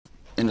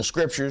in the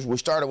scriptures. We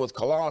started with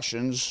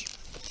Colossians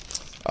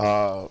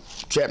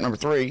chapter number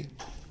 3,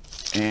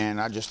 and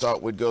I just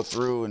thought we'd go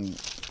through and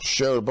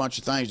show a bunch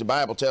of things the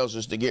Bible tells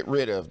us to get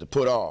rid of, to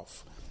put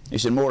off. He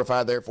said,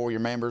 mortify therefore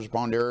your members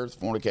upon the earth,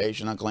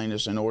 fornication,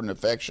 uncleanness, inordinate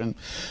affection,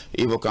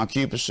 evil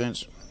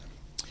concupiscence,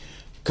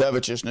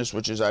 covetousness,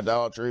 which is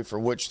idolatry, for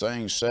which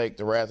things' sake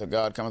the wrath of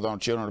God cometh on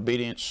children of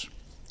obedience,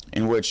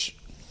 in which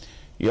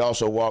you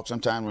also walk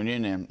sometime when you're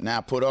in them.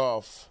 Now put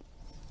off,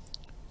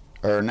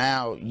 or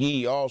now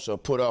ye also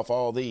put off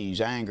all these,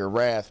 anger,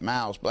 wrath,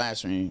 malice,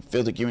 blasphemy,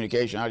 filthy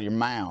communication out of your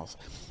mouth.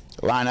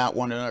 Line out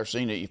one another,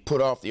 seeing that you've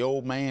put off the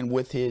old man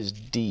with his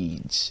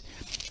deeds.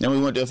 Then we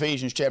went to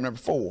Ephesians chapter number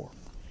 4.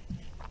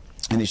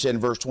 And he said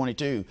in verse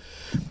 22,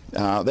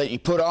 that you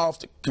put off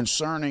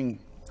concerning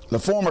the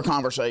former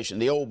conversation,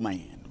 the old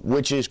man,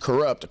 which is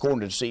corrupt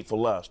according to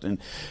deceitful lust. And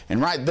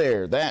right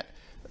there, that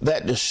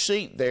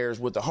deceit there is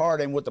with the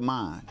heart and with the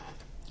mind.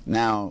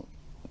 Now,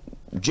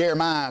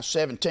 Jeremiah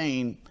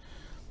 17,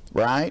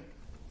 right,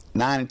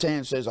 9 and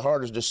 10 says the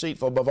heart is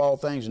deceitful above all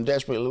things and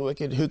desperately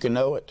wicked. Who can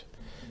know it?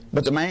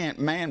 But the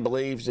man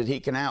believes that he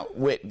can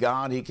outwit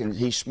God.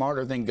 He's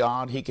smarter than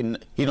God. He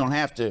don't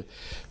have to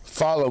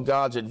follow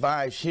God's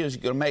advice. He's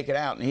going to make it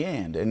out in the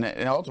end, and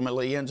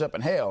ultimately he ends up in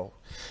hell.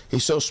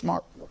 He's so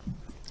smart,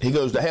 he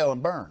goes to hell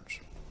and burns.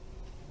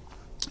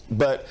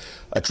 But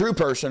a true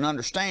person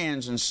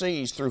understands and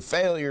sees through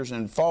failures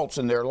and faults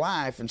in their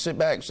life, and sit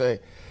back and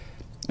say,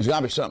 "There's got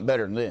to be something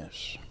better than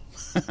this.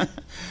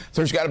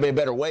 There's got to be a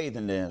better way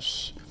than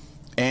this."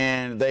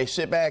 And they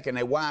sit back and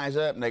they wise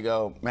up and they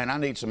go, "Man, I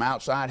need some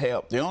outside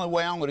help. The only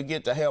way I'm going to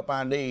get the help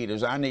I need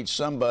is I need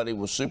somebody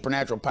with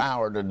supernatural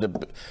power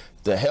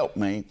to help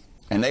me."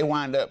 And they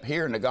wind up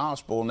hearing the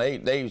gospel, and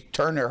they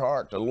turn their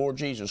heart to the Lord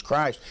Jesus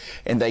Christ,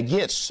 and they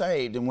get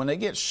saved. And when they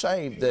get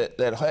saved,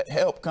 that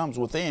help comes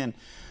within,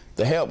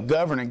 to help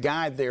govern and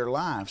guide their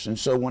lives. And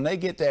so when they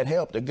get that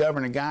help to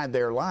govern and guide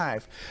their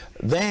life,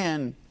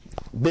 then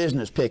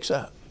business picks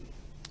up.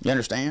 You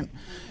understand?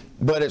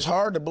 But it's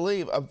hard to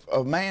believe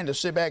a man to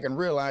sit back and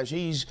realize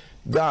he's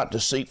got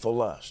deceitful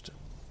lust.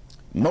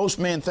 Most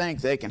men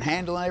think they can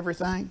handle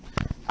everything.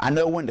 I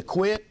know when to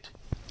quit.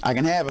 I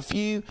can have a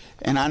few,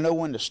 and I know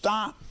when to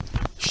stop.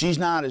 She's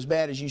not as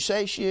bad as you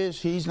say she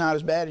is. He's not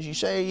as bad as you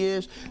say he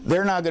is.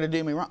 They're not going to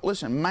do me wrong.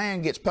 Listen,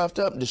 man gets puffed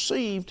up and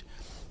deceived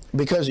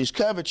because he's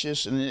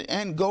covetous, and the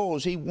end goal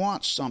is he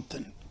wants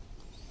something.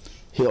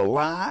 He'll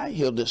lie,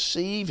 he'll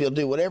deceive, he'll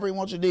do whatever he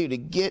wants to do to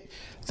get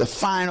the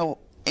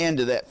final end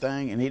of that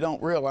thing, and he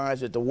don't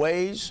realize that the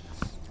ways,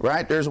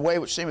 right, there's a way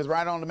which seemeth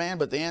right unto man,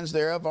 but the ends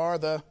thereof are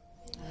the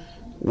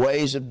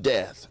ways of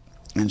death.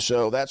 And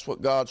so that's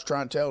what God's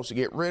trying to tell us to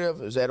get rid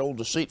of, is that old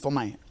deceitful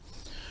man,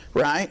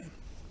 right?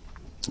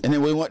 And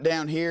then we went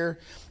down here,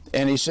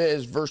 and he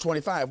says, verse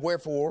 25,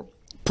 wherefore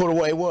put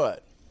away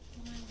what?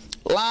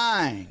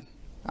 Lying.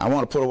 I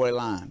want to put away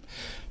lying.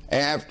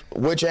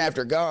 Which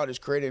after God is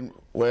created,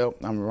 well,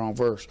 I'm in the wrong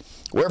verse.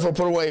 Wherefore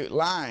put away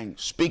lying.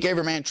 Speak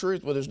every man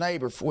truth with his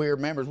neighbor, for we are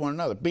members one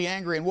another. Be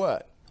angry and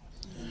what?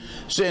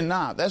 Sin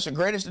not. That's the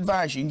greatest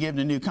advice you can give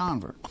to a new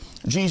convert.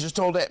 Jesus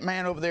told that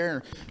man over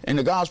there in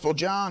the Gospel of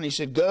John, he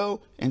said,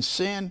 go and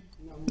sin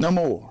no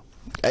more.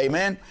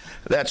 Amen?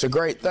 That's a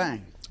great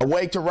thing.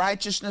 Awake to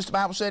righteousness, the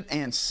Bible said,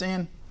 and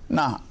sin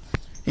not.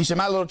 He said,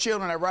 my little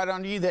children, I write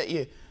unto you that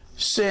you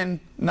sin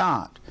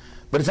not.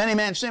 But if any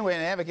man sin, we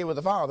have an advocate with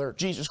the Father,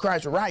 Jesus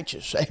Christ, is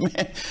righteous.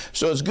 Amen.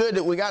 So it's good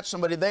that we got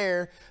somebody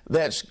there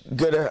that's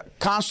going to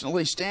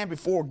constantly stand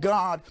before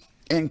God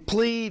and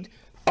plead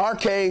our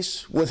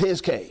case with his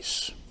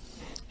case.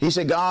 He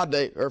said, God,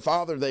 or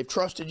Father, they've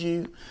trusted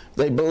you.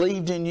 They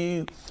believed in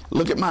you.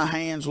 Look at my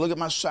hands. Look at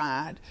my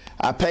side.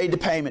 I paid the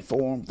payment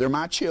for them. They're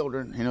my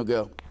children. And he'll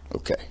go,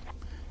 okay.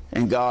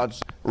 And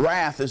God's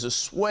wrath is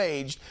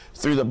assuaged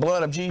through the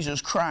blood of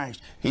Jesus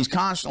Christ. He's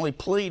constantly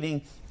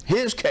pleading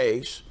his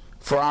case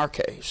for our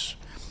case.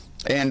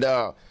 And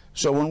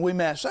so when we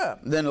mess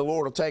up, then the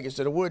Lord will take us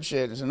to the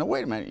woodshed and say, no,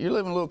 wait a minute, you're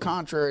living a little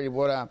contrary to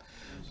what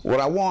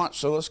I want,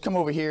 so let's come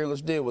over here and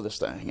let's deal with this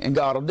thing. And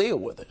God will deal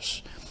with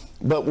us.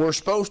 But we're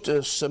supposed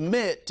to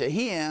submit to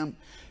him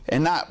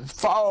and not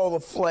follow the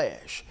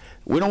flesh.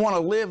 We don't want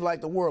to live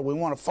like the world. We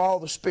want to follow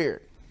the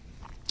Spirit.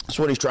 That's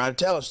what he's trying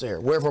to tell us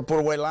there. Wherefore put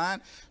away lying,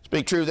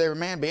 speak truth to every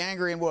man, be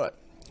angry and what?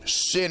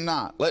 Sin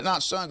not. Let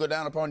not sun go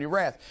down upon your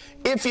wrath.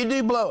 If you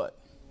do blow it,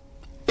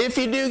 if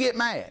you do get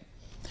mad,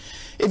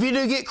 if you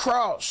do get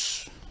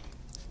cross,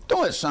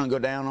 don't let the sun go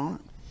down on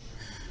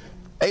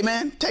it.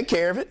 Amen? Take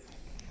care of it.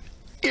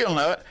 You'll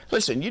know it.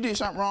 Listen, you do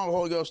something wrong, the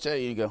Holy Ghost tell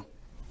you, you go.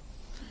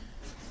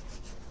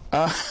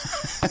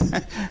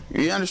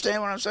 You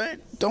understand what I'm saying?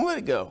 Don't let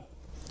it go.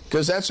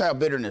 Because that's how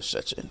bitterness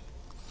sets in.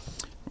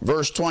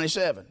 Verse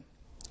 27.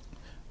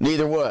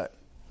 Neither what?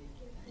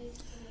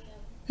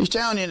 He's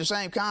telling you in the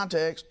same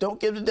context, don't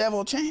give the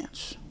devil a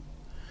chance.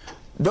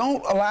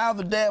 Don't allow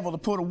the devil to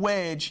put a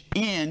wedge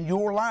in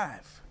your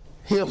life.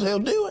 He'll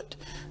do it.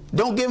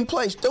 Don't give him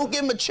place. Don't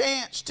give him a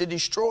chance to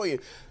destroy you.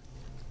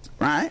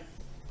 Right?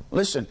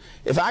 Listen,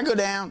 if I go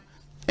down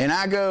and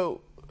I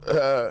go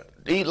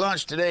eat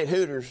lunch today at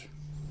Hooters,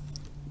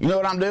 You know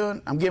what I'm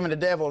doing? I'm giving the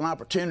devil an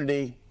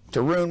opportunity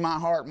to ruin my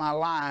heart, my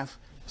life,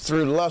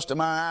 through the lust of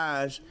my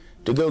eyes,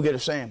 to go get a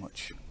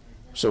sandwich.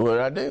 So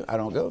what do? I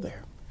don't go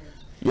there.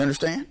 You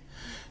understand?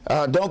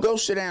 Don't go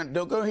sit down.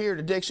 Don't go here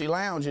to Dixie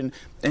Lounge and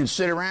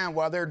sit around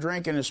while they're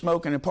drinking and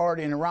smoking and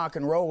partying and rock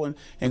and rolling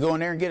and go in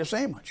there and get a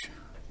sandwich.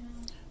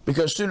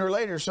 Because sooner or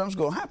later something's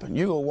going to happen.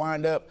 You're going to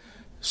wind up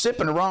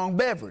sipping the wrong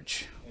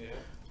beverage.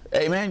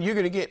 Amen. You're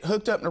going to get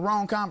hooked up in the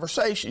wrong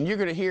conversation. You're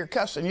going to hear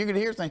cussing. You're going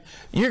to hear things.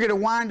 You're going to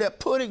wind up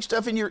putting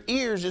stuff in your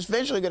ears that's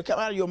eventually going to come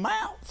out of your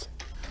mouth.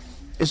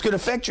 It's going to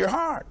affect your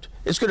heart.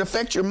 It's going to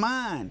affect your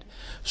mind.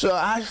 So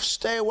I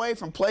stay away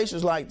from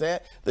places like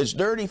that that's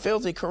dirty,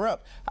 filthy,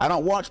 corrupt. I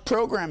don't watch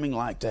programming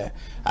like that.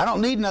 I don't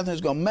need nothing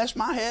that's going to mess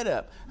my head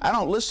up. I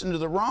don't listen to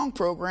the wrong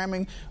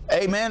programming,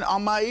 amen,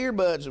 on my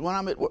earbuds when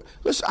I'm at work.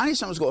 Listen, I need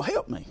something that's going to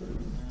help me.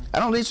 I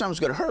don't need something that's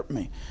going to hurt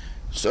me.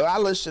 So I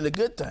listen to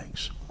good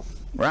things,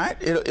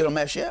 right? It'll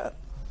mess you up.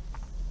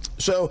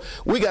 So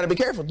we got to be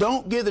careful.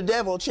 Don't give the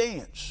devil a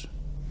chance.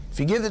 If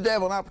you give the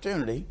devil an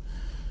opportunity,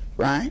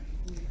 right,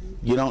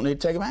 you don't need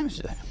to take advantage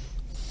of that.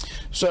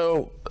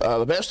 So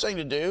the best thing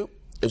to do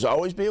is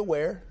always be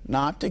aware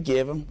not to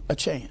give him a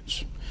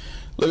chance.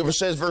 Look at what it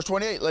says, verse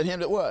 28. Let him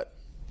that what?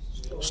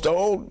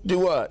 Stole, do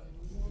what?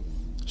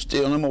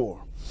 Steal no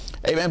more.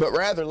 Amen. But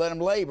rather let him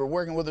labor,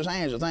 working with his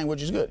hands, the thing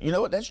which is good. You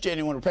know what? That's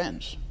genuine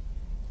repentance.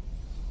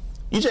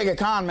 You take a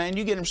con man,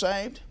 you get him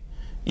saved.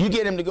 You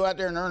get him to go out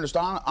there and earn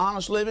an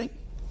honest living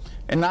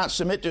and not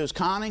submit to his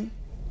cunning,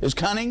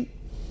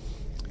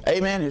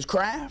 amen, his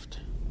craft.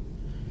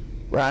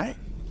 Right?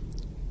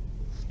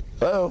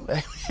 Oh,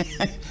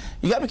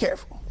 you got to be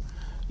careful.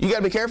 You got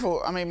to be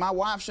careful. I mean, my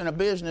wife's in a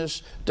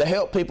business to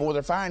help people with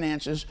their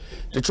finances,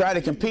 to try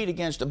to compete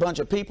against a bunch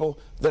of people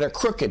that are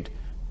crooked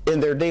in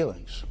their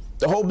dealings.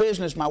 The whole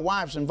business my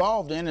wife's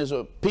involved in is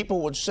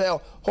people would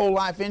sell whole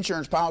life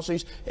insurance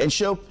policies and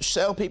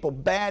sell people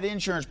bad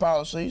insurance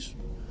policies.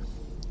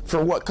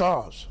 For what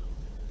cause?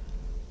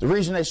 The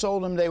reason they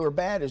sold them they were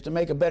bad is to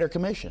make a better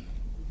commission.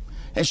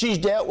 And she's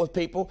dealt with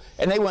people,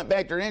 and they went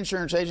back to their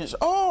insurance agents.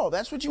 Oh,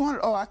 that's what you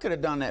wanted? Oh, I could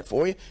have done that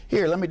for you.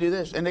 Here, let me do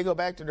this. And they go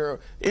back to their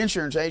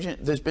insurance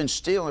agent that's been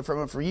stealing from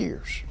them for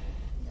years.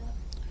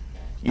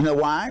 You know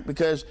why?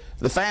 Because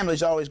the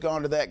family's always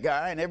gone to that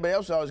guy, and everybody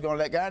else has always gone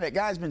to that guy. That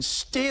guy's been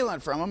stealing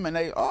from them, and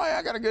yeah,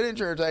 I got a good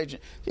insurance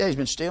agent. Yeah, he's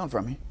been stealing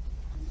from you.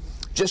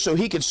 Just so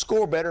he could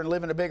score better and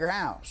live in a bigger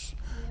house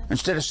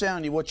instead of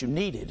selling you what you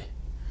needed.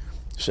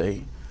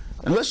 See?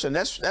 And listen,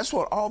 that's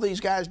what all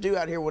these guys do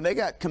out here when they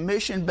got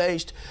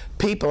commission-based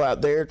people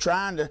out there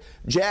trying to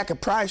jack a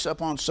price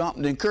up on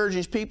something to encourage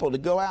these people to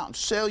go out and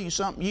sell you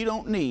something you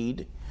don't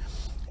need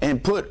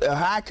and put a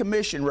high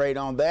commission rate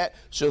on that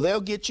so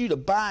they'll get you to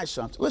buy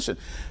something. Listen,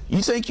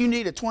 you think you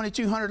need a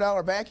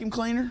 $2,200 vacuum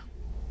cleaner?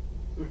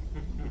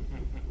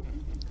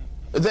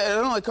 That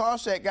only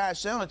costs that guy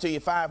selling it to you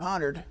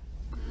 $500.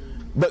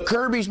 But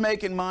Kirby's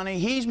making money,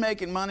 he's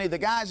making money, the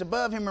guys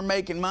above him are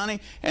making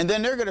money, and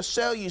then they're going to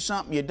sell you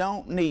something you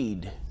don't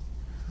need.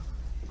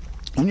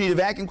 You need a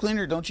vacuum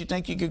cleaner? Don't you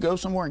think you could go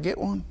somewhere and get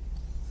one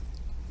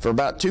for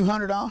about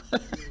 $200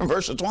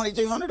 versus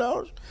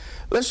 $2,200?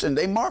 Listen,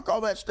 they mark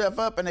all that stuff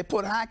up and they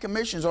put high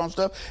commissions on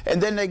stuff,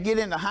 and then they get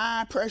into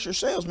high-pressure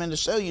salesmen to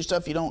sell you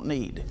stuff you don't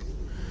need.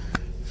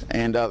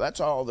 And that's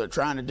all they're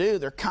trying to do.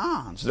 They're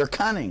cons, they're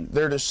cunning,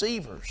 they're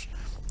deceivers.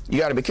 You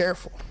got to be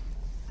careful.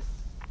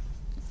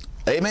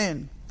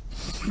 Amen.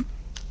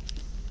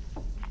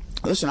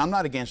 Listen, I'm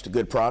not against a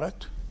good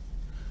product.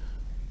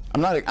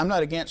 I'm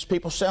not against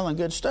people selling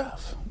good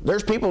stuff.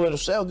 There's people that'll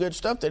sell good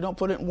stuff, they don't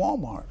put it in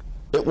Walmart.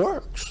 It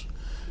works.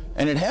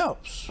 And it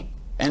helps.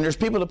 And there's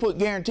people that put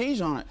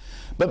guarantees on it.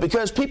 But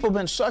because people have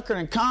been suckered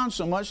and conned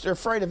so much, they're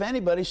afraid of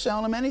anybody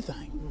selling them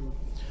anything.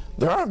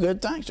 There are good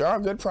things. There are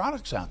good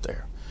products out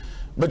there.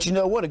 But you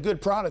know what? A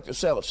good product will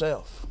sell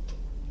itself.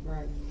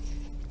 Right.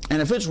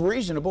 And if it's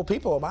reasonable,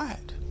 people will buy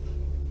it.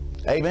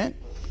 Amen.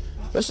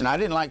 Listen, I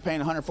didn't like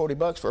paying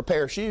 $140 for a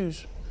pair of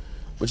shoes,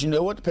 but you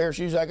know what? The pair of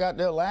shoes I got,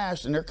 they'll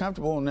last and they're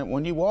comfortable, and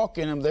when you walk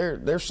in them,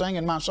 they're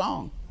singing my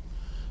song.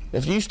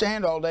 If you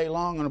stand all day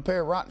long on a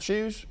pair of rotten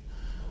shoes,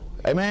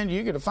 amen,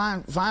 you're going to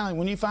finally,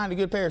 when you find a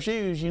good pair of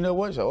shoes, you know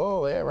what? So,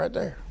 oh yeah, right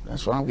there.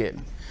 That's what I'm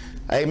getting.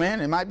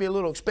 Amen. It might be a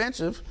little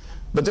expensive,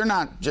 but they're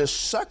not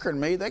just suckering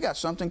me. They got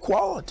something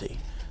quality.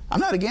 I'm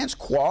not against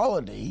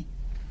quality.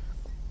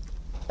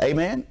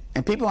 Amen.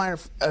 And people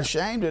aren't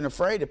ashamed and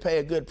afraid to pay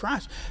a good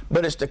price.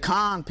 But it's the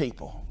con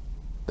people.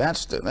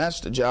 That's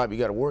the job you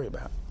got to worry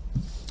about.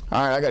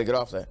 All right, I got to get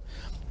off that.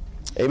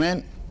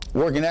 Amen.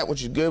 Working that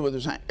which is good with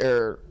his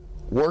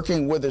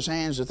working with his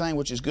hands the thing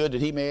which is good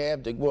that he may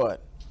have to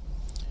what?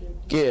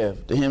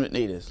 Give to him that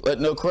needeth. Let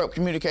no corrupt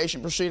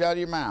communication proceed out of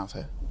your mouth.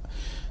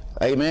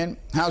 Amen.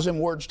 How's them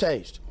words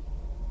taste?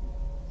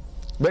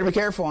 Better be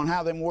careful on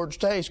how them words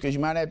taste, because you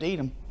might have to eat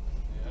them.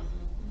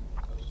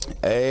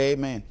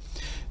 Amen.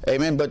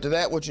 Amen. But to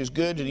that which is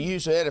good to the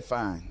use of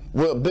edifying.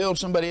 Will it build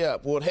somebody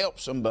up? Will it help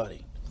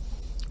somebody?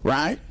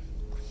 Right?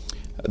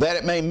 That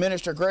it may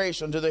minister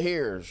grace unto the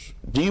hearers.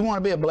 Do you want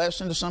to be a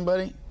blessing to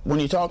somebody? when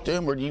you talk to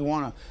them, or do you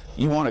want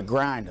to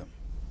grind them?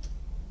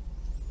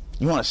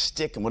 You want to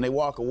stick them. When they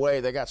walk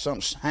away, they got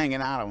something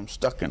hanging out of them,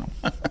 stuck in them.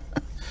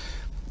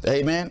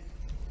 Amen.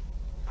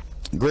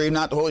 Grieve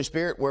not the Holy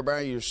Spirit,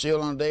 whereby you're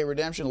sealed on the day of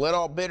redemption. Let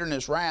all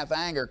bitterness, wrath,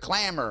 anger,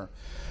 clamor,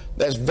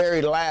 that's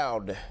very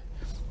loud,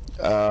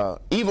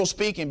 evil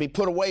speaking be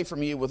put away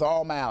from you with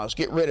all malice.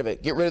 Get rid of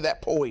it. Get rid of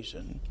that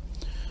poison.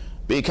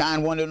 Be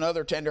kind one to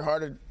another,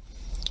 tenderhearted.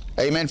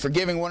 Amen.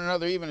 Forgiving one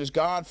another, even as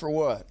God for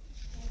what?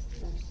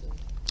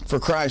 For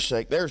Christ's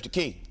sake. There's the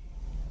key.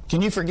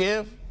 Can you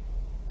forgive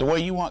the way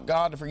you want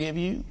God to forgive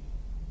you?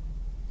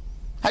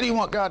 How do you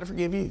want God to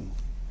forgive you?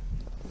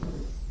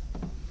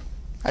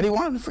 How do you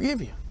want Him to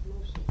forgive you?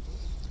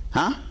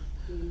 Huh?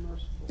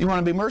 You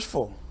want to be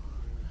merciful.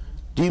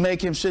 Do you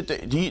make Him sit there?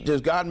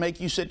 Does God make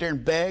you sit there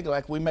and beg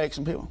like we make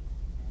some people?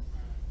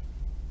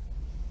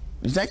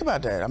 You think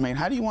about that. I mean,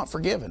 how do you want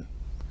forgiven?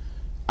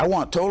 I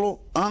want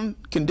total,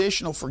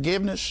 unconditional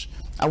forgiveness.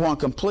 I want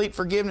complete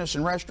forgiveness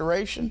and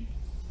restoration.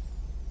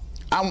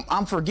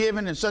 I'm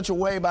forgiven in such a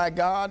way by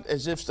God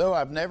as if though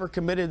I've never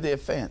committed the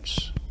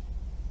offense.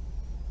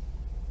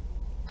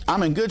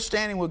 I'm in good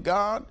standing with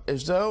God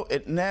as though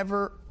it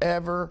never,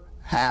 ever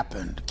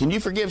happened. Can you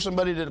forgive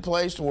somebody to the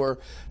place where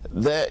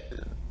that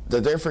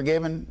they're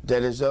forgiven,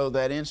 that as though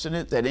that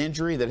incident, that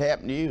injury that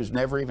happened to you has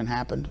never even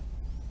happened?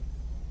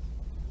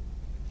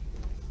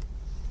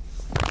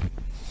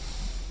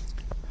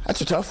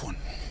 That's a tough one.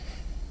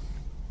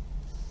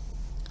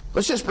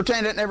 Let's just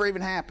pretend it never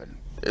even happened.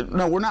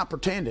 No, we're not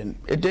pretending.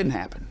 It didn't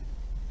happen.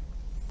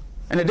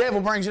 And the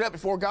devil brings it up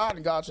before God,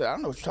 and God said, I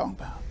don't know what you're talking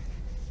about.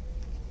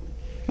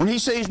 When he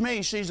sees me,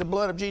 he sees the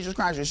blood of Jesus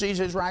Christ. He sees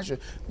His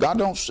righteousness. God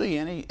don't see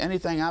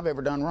anything I've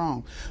ever done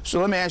wrong. So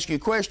let me ask you a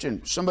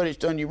question. Somebody's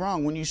done you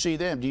wrong. When you see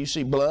them, do you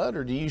see blood,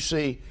 or do you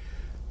see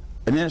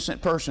an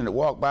innocent person that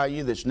walked by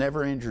you that's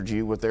never injured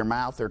you with their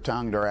mouth, their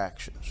tongue, their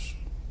actions?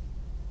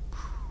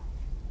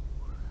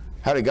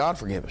 How did God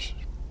forgive us?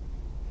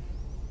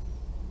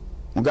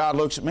 When God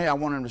looks at me, I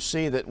want Him to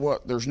see that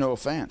what? There's no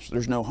offense,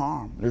 there's no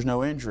harm, there's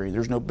no injury,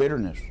 there's no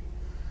bitterness.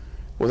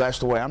 Well, that's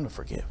the way I'm to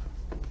forgive.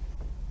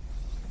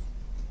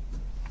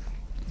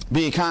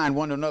 Be kind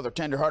one to another,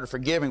 tenderhearted,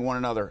 forgiving one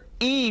another,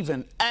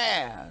 even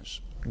as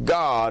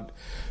God,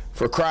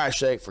 for Christ's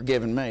sake,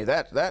 forgiven me.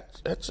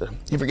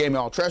 He forgave me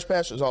all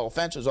trespasses, all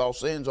offenses, all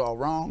sins, all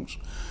wrongs.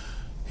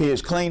 He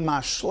has cleaned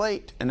my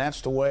slate, and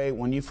that's the way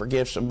when you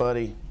forgive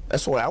somebody,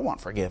 that's the way I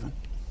want forgiven.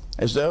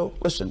 As though,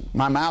 listen,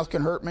 my mouth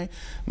can hurt me,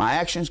 my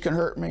actions can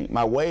hurt me,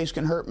 my ways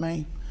can hurt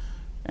me.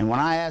 And when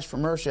I ask for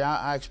mercy,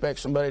 I expect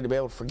somebody to be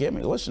able to forgive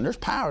me. Listen, there's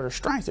power, there's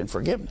strength in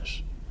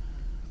forgiveness.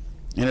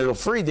 And it'll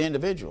free the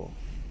individual.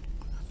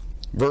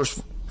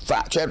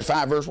 Chapter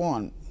 5, verse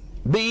 1.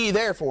 Be ye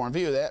therefore, in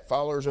view of that,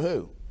 followers of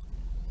who?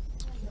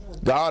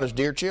 God as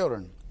dear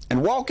children.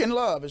 And walk in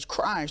love as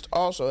Christ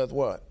also hath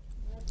what?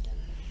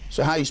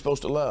 So how are you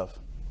supposed to love?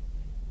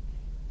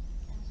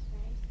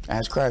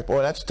 As Christ.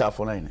 Boy, that's a tough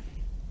one, ain't it?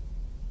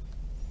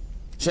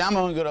 See, I'm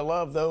only going to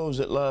love those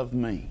that love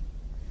me.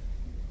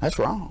 That's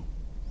wrong.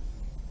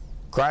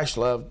 Christ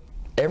loved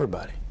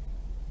everybody.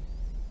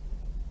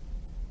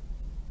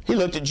 He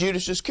looked at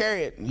Judas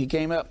Iscariot, and he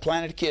came up,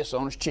 planted a kiss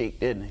on his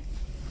cheek, didn't he?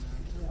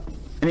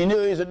 And he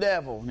knew he was a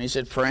devil. And he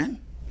said, friend,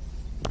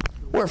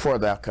 wherefore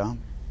thou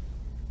come?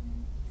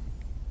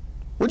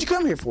 What'd you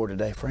come here for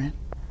today, friend?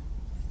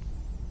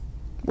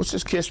 What's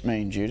this kiss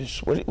mean, Judas?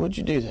 What'd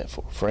you do that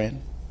for,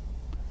 friend?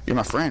 You're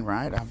my friend,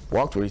 right? I've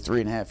walked with you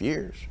 3.5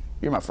 years.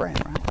 You're my friend,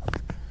 right?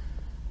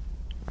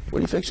 What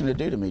are you fixing to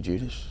do to me,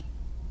 Judas?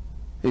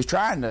 He's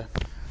trying to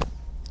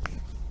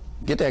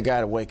get that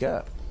guy to wake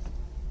up.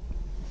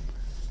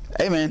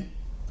 Amen.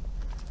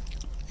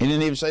 He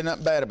didn't even say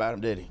nothing bad about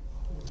him, did he?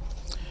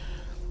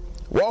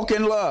 Walk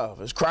in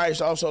love, as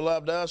Christ also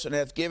loved us, and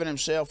hath given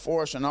Himself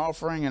for us an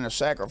offering and a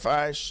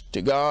sacrifice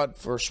to God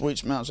for a sweet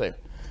smell. Say,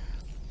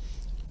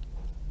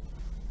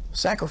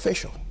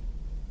 sacrificial.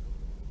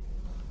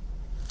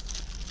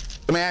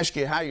 Let me ask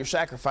you how your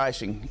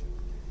sacrificing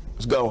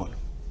is going.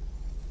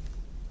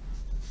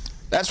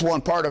 That's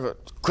one part of a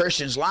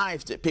Christian's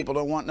life that people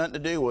don't want nothing to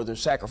do with, is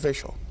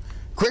sacrificial.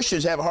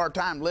 Christians have a hard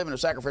time living a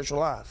sacrificial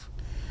life.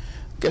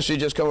 Guess you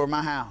just come over to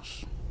my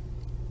house.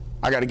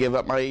 I got to give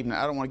up my evening.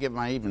 I don't want to give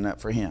my evening up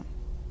for him.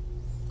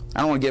 I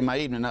don't want to give my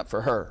evening up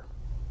for her.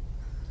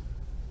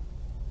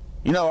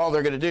 You know, all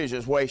they're going to do is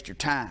just waste your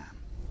time.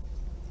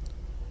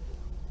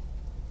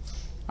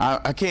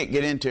 I can't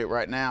get into it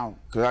right now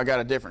because I got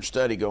a different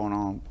study going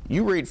on.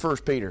 You read 1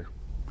 Peter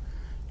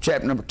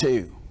chapter number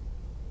 2.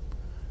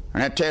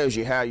 And that tells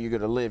you how you're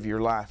going to live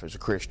your life as a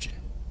Christian.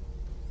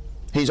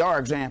 He's our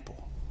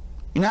example.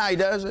 You know how he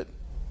does it?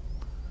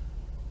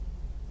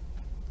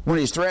 When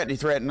he's threatened, he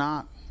threatened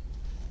not.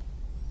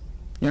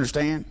 You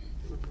understand?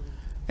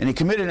 And he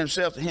committed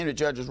himself to him that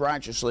judges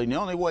righteously. And the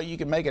only way you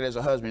can make it as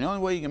a husband, the only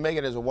way you can make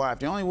it as a wife,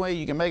 the only way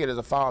you can make it as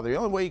a father, the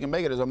only way you can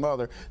make it as a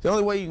mother, the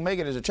only way you can make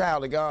it as a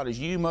child of God is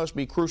you must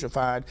be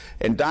crucified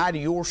and die to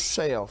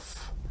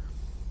yourself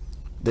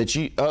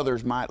that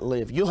others might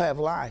live. You'll have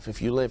life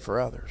if you live for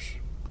others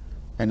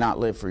and not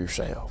live for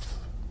yourself.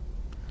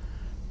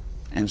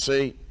 And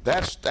see,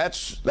 that's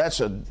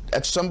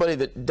somebody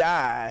that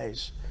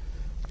dies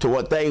to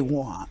what they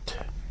want,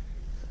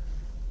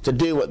 to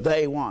do what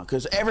they want,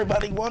 because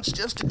everybody wants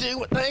just to do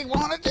what they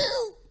want to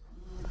do.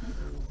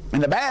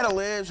 And the battle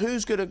is,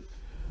 who's going to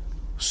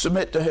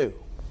submit to who?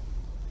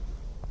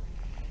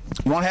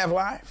 You want to have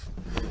life?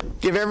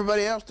 Give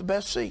everybody else the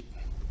best seat.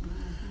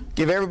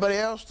 Give everybody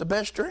else the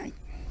best drink.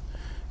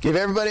 Give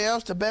everybody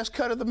else the best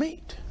cut of the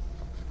meat.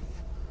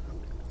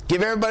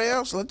 Give everybody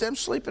else, let them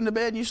sleep in the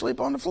bed and you sleep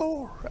on the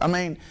floor. I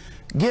mean,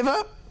 give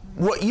up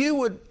what you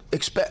would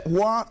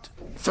want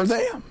for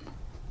them.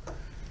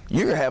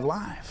 You're going to have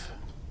life.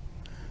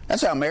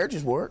 That's how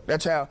marriages work.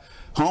 That's how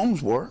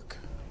homes work.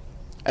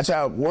 That's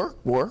how work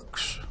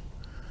works.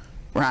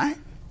 Right?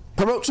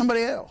 Promote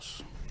somebody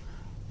else.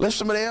 Lift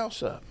somebody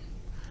else up.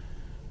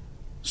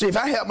 See, if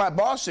I help my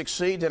boss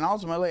succeed, then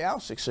ultimately I'll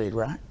succeed,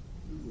 right?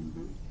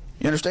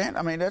 You understand?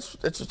 I mean, that's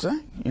the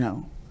thing, you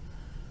know,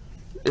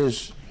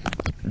 is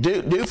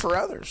do for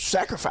others,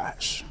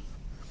 sacrifice.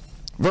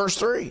 Verse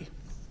 3,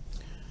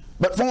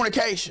 but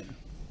fornication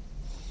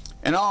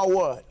and all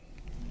what?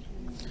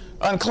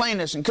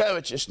 Uncleanness and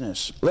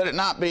covetousness, let it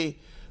not be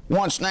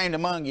once named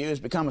among you as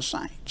become a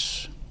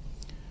saints.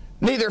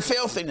 Neither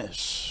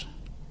filthiness.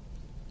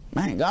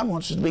 Man, God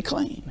wants us to be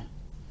clean.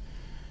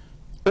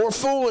 Or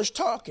foolish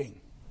talking.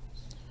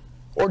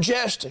 Or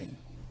jesting.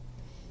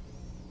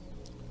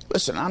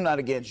 Listen, I'm not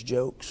against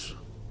jokes.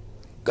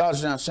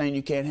 God's not saying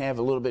you can't have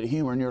a little bit of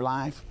humor in your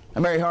life.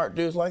 A merry heart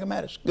doeth like a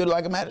medicine, good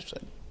like a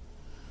medicine.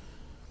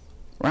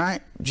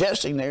 Right?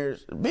 Jesting there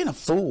is being a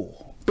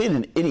fool, being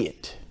an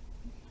idiot.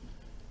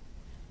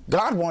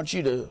 God wants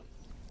you to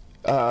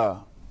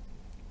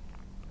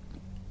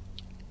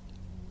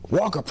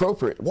walk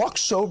appropriate, walk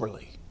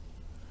soberly.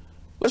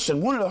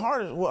 Listen, one of the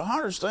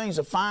hardest things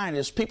to find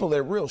is people that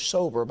are real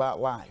sober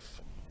about life.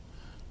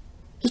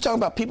 He's talking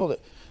about people that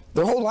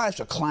their whole life's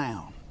a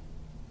clown.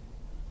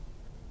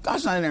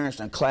 God's not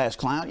interested in class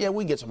clown. Yeah,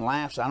 we get some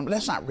laughs out of them, but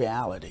that's not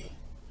reality.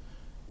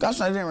 God's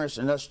not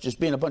interested in us just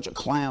being a bunch of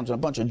clowns and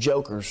a bunch of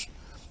jokers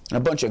and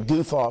a bunch of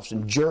goof-offs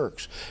and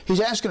jerks.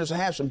 He's asking us to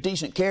have some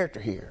decent character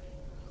here,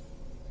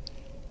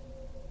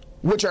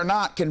 which are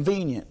not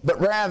convenient, but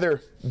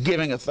rather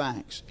giving of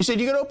thanks. He said,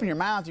 you're going to open your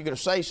mouth, you're going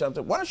to say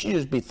something. Why don't you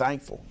just be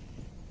thankful?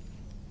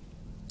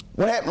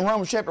 What happened in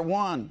Romans chapter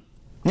 1?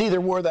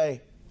 Neither were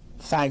they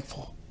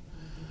thankful.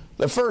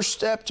 The first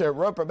step to a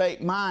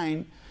reprobate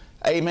mind,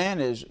 amen,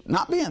 is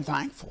not being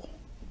thankful.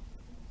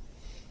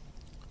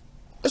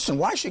 Listen,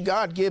 why should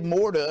God give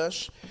more to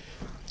us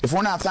if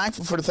we're not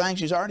thankful for the things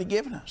He's already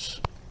given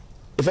us?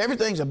 If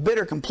everything's a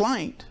bitter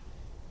complaint,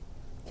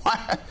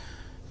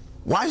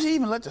 why does He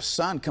even let the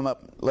sun come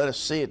up and let us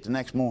see it the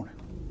next morning?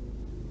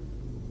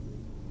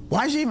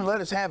 Why does He even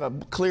let us have a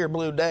clear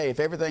blue day if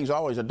everything's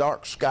always a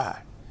dark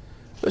sky?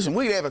 Listen,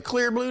 we have a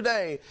clear blue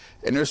day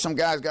and there's some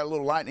guy's got a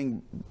little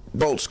lightning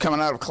bolts coming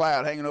out of a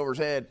cloud hanging over his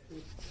head.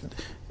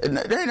 And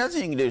there ain't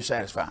nothing you can do to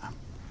satisfy him.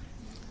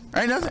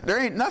 There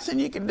ain't nothing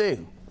you can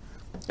do.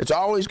 It's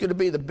always going to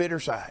be the bitter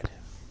side.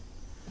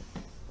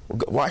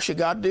 Why should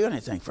God do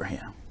anything for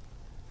him?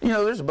 You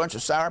know, there's a bunch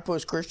of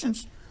sourpuss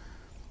Christians.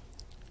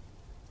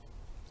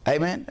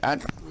 Amen. I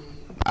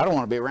don't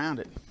want to be around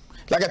it.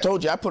 Like I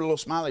told you, I put a little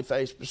smiley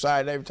face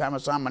beside it every time I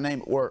saw my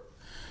name at work.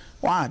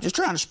 Why? Just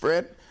trying to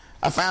spread.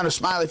 I found a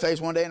smiley face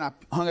one day and I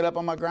hung it up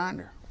on my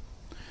grinder.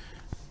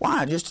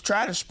 Why? Just to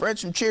try to spread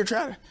some cheer,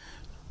 try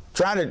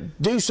to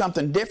do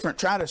something different,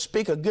 try to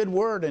speak a good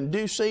word in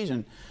due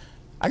season.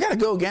 I got to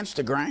go against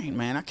the grain,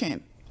 man. I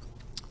can't.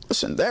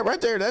 Listen, that right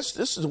there, this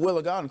is the will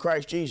of God in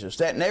Christ Jesus.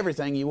 That in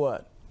everything you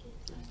what?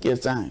 Give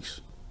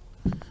thanks.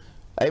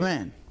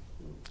 Amen.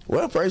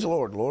 Well, praise the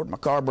Lord. Lord, my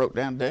car broke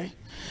down today.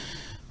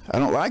 I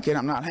don't like it.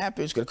 I'm not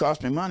happy. It's going to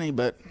cost me money,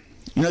 but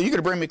you know, you're going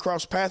to bring me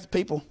across the path of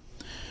people.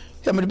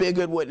 Help me to be a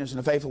good witness and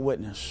a faithful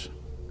witness.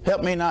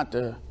 Help me not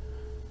to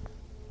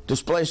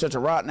display such a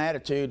rotten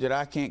attitude that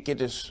I can't get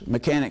this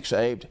mechanic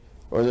saved,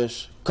 or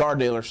this car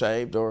dealer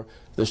saved, or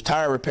this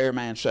tire repair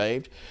man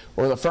saved,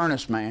 or the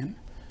furnace man.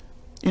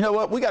 You know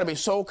what? We got to be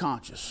soul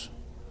conscious.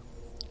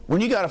 When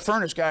you got a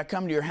furnace guy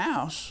come to your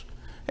house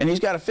and he's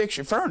got to fix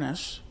your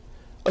furnace,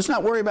 let's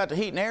not worry about the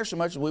heat and air so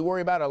much as we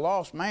worry about a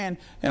lost man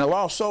and a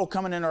lost soul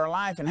coming into our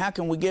life, and how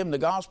can we give him the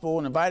gospel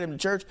and invite him to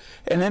church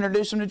and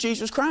introduce him to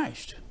Jesus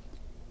Christ?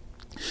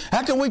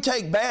 How can we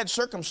take bad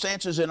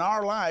circumstances in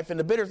our life and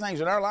the bitter things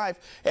in our life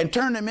and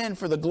turn them in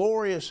for the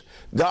glorious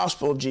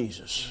gospel of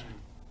Jesus?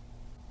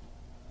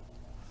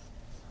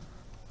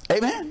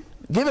 Amen.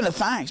 Giving the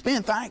thanks,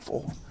 being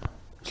thankful.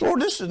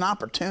 Lord, this is an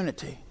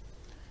opportunity.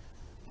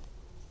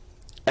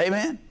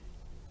 Amen.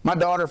 My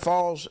daughter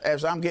falls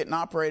as I'm getting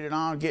operated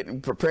on,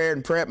 getting prepared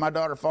and prepped. My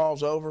daughter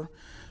falls over,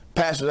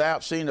 passes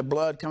out, seeing the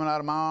blood coming out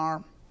of my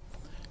arm.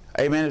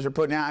 Amen. As they're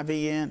putting the IV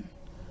in.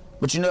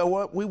 But you know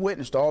what? We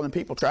witnessed all them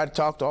people, tried to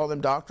talk to all them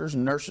doctors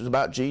and nurses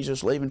about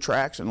Jesus, leaving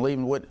tracts and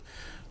leaving witness.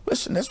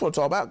 Listen, that's what it's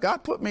all about.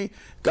 God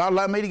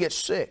allowed me to get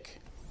sick.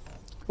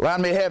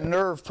 Allowed me to have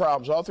nerve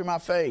problems all through my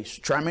face,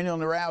 trigeminal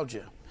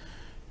neuralgia.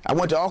 I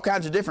went to all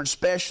kinds of different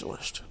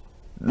specialists.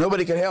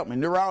 Nobody could help me.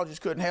 Neurologists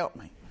couldn't help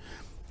me.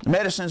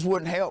 Medicines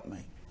wouldn't help me.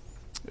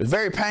 It was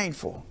very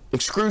painful,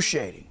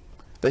 excruciating.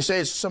 They say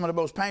it's some of the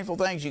most painful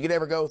things you could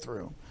ever go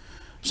through.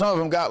 Some of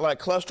them got like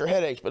cluster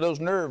headaches, but those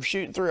nerves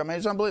shooting through. I mean,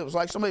 it's unbelievable. It was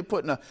like somebody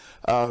putting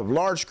a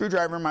large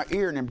screwdriver in my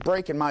ear and then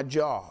breaking my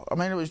jaw. I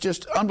mean, it was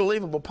just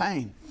unbelievable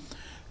pain.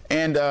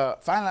 And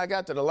finally, I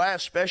got to the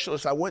last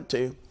specialist I went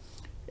to,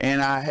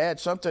 and I had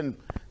something,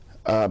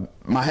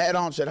 my hat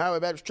on said Highway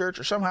Baptist Church,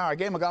 or somehow I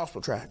gave him a gospel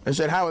tract. It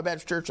said Highway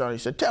Baptist Church on it. He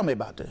said, tell me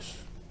about this.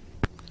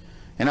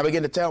 And I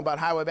began to tell him about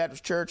Highway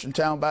Baptist Church and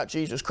tell him about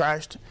Jesus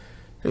Christ.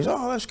 He said,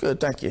 oh, that's good,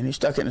 thank you. And he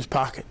stuck it in his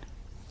pocket.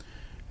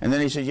 And then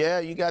he said, yeah,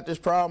 you got this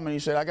problem. And he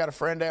said, I got a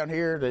friend down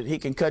here that he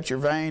can cut your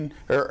vein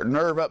or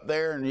nerve up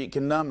there, and he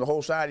can numb the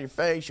whole side of your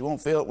face. You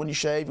won't feel it when you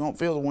shave. You won't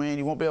feel the wind.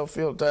 You won't be able to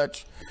feel the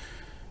touch.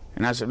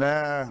 And I said,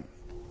 nah,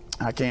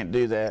 I can't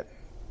do that.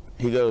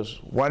 He goes,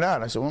 why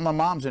not? I said, well, my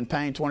mom's in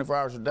pain 24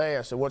 hours a day.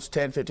 I said, what's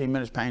 10, 15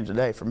 minutes pain a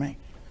day for me?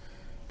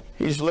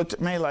 He just looked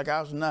at me like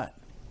I was a nut.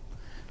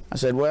 I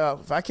said, well,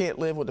 if I can't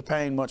live with the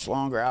pain much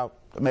longer, I'll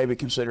maybe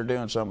consider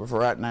doing something for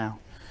right now.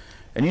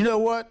 And you know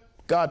what?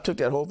 God took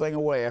that whole thing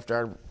away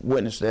after I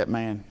witnessed that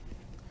man.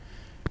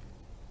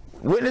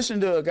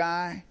 Witnessing to a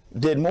guy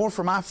did more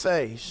for my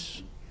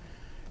face,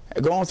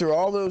 going through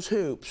all those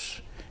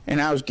hoops, and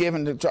I was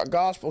given the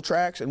gospel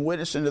tracts and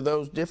witnessing to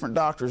those different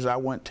doctors I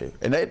went to.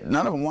 And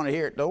none of them want to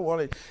hear it. A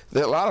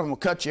lot of them will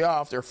cut you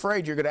off. They're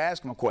afraid you're going to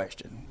ask them a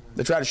question.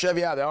 They try to shove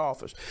you out of the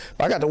office.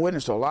 But I got to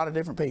witness to a lot of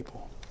different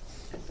people.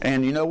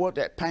 And you know what?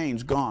 That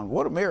pain's gone.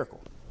 What a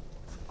miracle.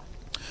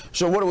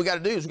 So what do we got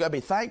to do is we got to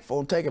be thankful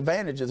and take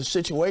advantage of the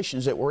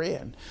situations that we're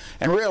in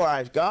and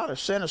realize God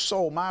has sent a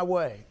soul my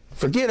way.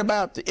 Forget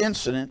about the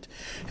incident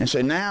and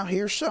say, now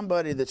here's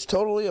somebody that's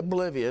totally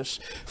oblivious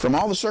from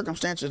all the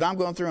circumstances I'm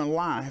going through in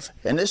life,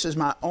 and this is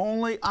my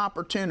only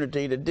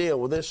opportunity to deal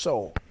with this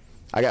soul.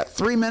 I got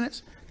 3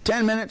 minutes,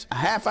 10 minutes, a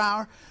half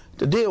hour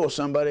to deal with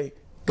somebody.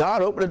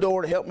 God opened the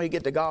door to help me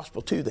get the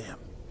gospel to them.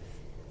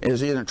 Is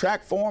he in a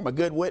tract form, a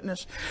good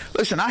witness?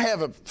 Listen, I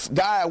have a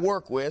guy I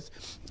work with,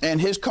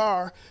 and his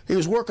car, he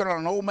was working on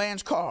an old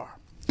man's car,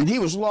 and he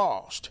was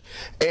lost.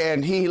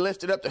 And he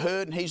lifted up the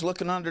hood, and he's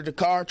looking under the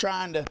car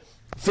trying to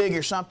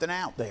figure something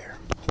out there.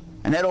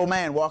 And that old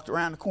man walked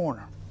around the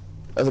corner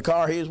of the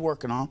car he was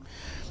working on,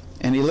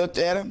 and he looked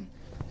at him,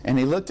 and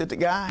he looked at the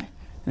guy,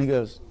 and he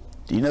goes,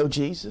 do you know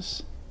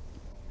Jesus?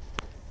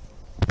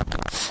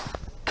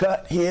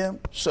 Cut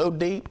him so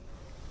deep.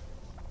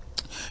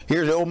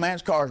 Here's the old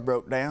man's car's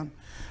broke down,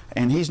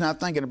 and he's not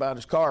thinking about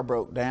his car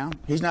broke down.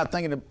 He's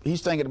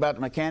thinking about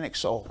the mechanic's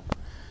soul.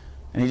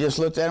 And he just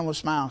looked at him with a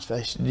smile on his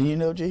face. Do you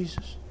know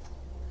Jesus?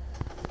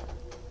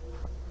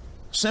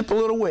 Simple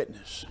little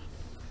witness.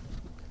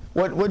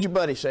 What'd your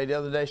buddy say the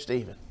other day,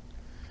 Stephen?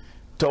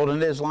 Told an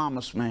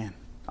Islamist man,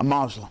 a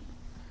Muslim.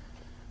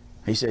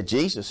 He said,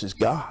 Jesus is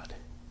God.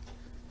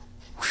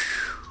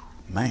 Whew,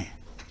 man.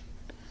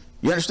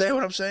 You understand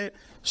what I'm saying?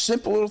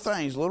 Simple little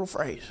things, little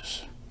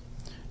phrases.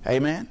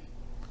 Amen.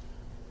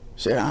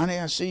 Said, honey,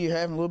 I see you're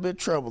having a little bit of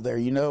trouble there.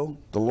 You know,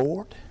 the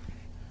Lord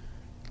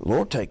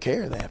take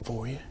care of that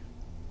for you.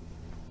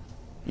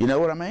 You know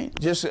what I mean?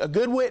 Just a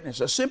good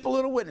witness, a simple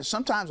little witness,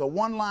 sometimes a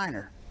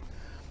one-liner.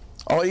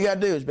 All you got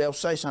to do is be able to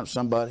say something to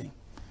somebody.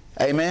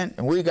 Amen.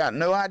 And we got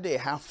no idea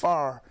how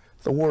far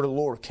the word of the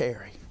Lord will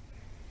carry.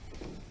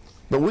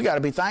 But we got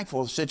to be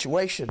thankful for the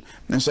situation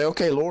and say,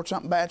 okay, Lord,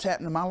 something bad's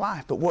happened in my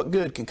life, but what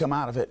good can come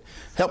out of it?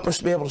 Help us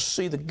to be able to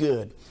see the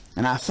good.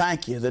 And I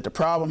thank you that the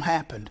problem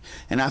happened.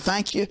 And I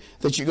thank you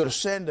that you're going to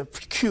send a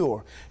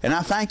cure. And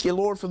I thank you,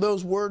 Lord, for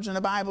those words in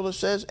the Bible that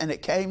says, and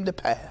it came to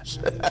pass.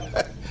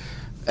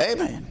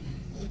 Amen.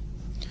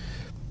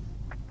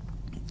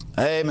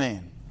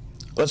 Amen.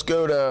 Let's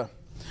go to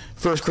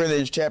 1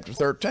 Corinthians chapter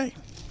 13.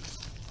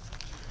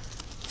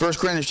 1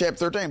 Corinthians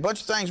chapter 13. A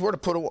bunch of things we're to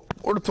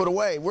put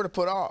away, we're to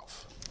put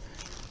off.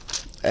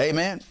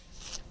 Amen.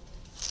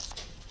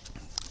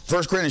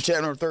 1 Corinthians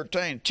chapter number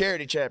 13,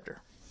 charity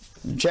chapter.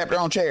 Chapter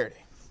on charity.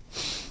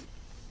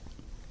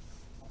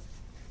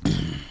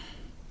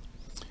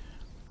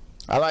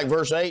 I like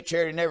verse 8,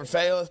 charity never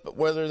faileth, but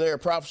whether there are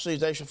prophecies,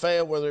 they shall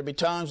fail. Whether there be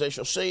tongues, they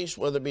shall cease.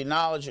 Whether there be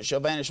knowledge, it shall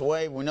vanish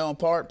away. We know in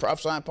part,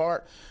 prophesy in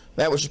part.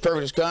 That which is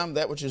perfect is come.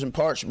 That which is in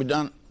part shall be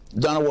done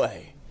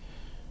away.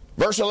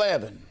 Verse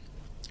 11.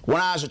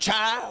 When I was a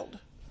child,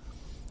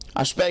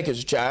 I spake as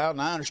a child,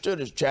 and I understood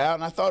as a child,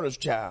 and I thought as a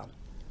child.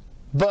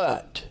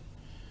 But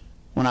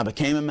when I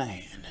became a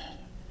man,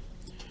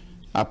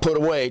 I put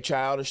away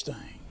childish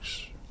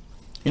things.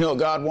 You know what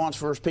God wants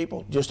for His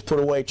people? Just to put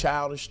away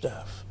childish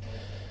stuff.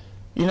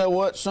 You know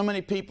what? So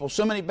many people,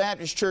 so many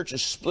Baptist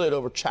churches split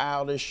over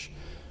childish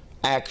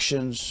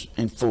actions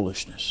and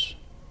foolishness.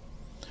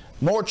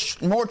 More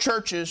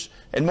churches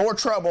and more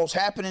troubles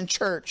happen in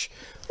church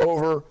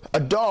over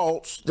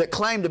adults that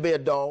claim to be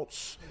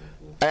adults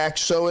act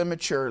so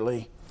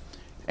immaturely,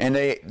 and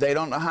they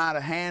don't know how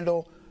to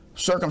handle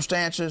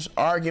circumstances,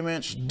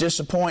 arguments,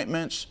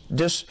 disappointments,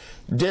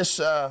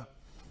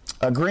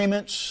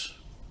 disagreements.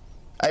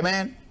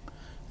 Amen.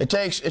 It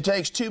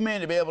takes two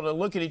men to be able to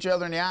look at each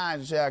other in the eyes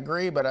and say, I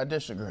agree, but I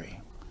disagree.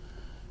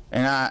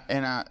 And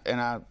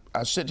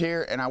I sit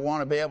here and I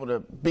want to be able to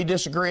be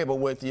disagreeable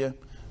with you,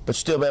 but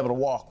still be able to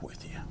walk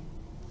with you.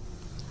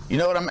 You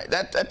know what I mean?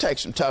 That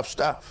takes some tough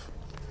stuff.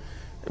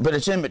 But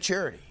it's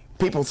immaturity.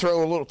 People throw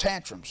little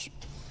tantrums.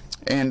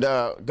 And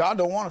God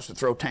don't want us to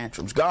throw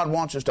tantrums. God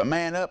wants us to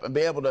man up and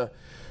be able to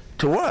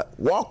what?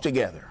 Walk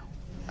together.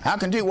 How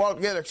can two walk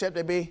together except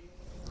they be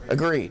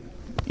agreed?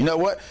 You know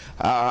what?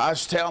 I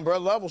was telling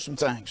Brother Lovell some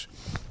things.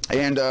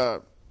 And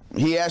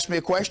he asked me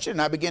a question,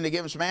 and I began to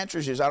give him some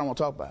answers. He says, I don't want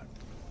to talk about it.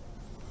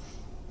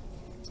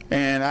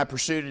 And I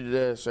proceeded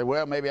to say,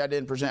 well, maybe I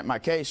didn't present my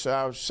case, so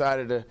I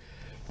decided to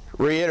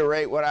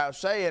reiterate what I was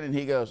saying. And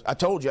he goes, I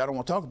told you I don't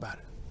want to talk about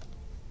it.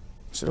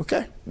 I said,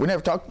 okay. We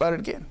never talked about it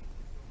again.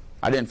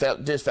 I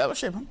didn't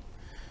disfellowship him.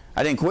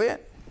 I didn't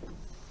quit.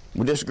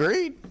 We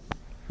disagreed,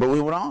 but we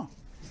went on.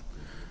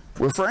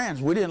 We're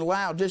friends. We didn't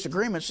allow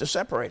disagreements to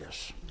separate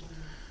us.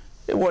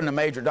 It wasn't a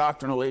major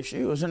doctrinal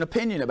issue. It was an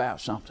opinion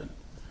about something.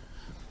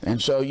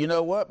 And so, you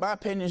know what? My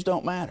opinions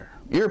don't matter.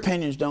 Your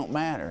opinions don't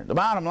matter. The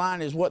bottom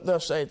line is what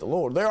thus saith the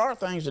Lord. There are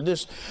things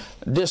to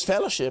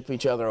disfellowship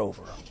each other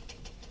over.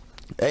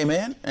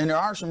 Amen? And there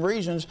are some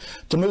reasons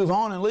to move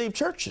on and leave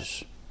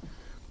churches.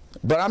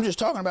 But I'm just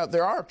talking about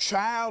there are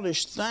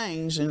childish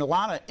things and a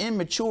lot of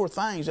immature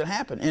things that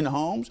happen in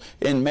homes,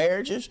 in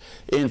marriages,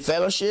 in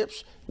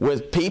fellowships,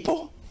 with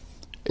people.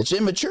 It's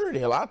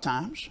immaturity a lot of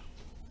times.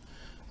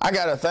 I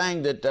got a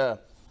thing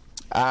that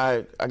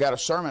I got a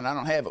sermon. I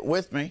don't have it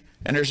with me.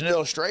 And there's an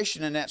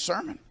illustration in that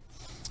sermon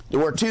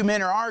where two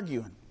men are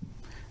arguing.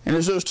 And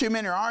as those two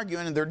men are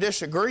arguing and they're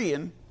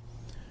disagreeing,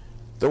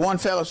 the one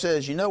fellow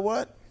says, you know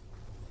what?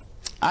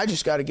 I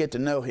just got to get to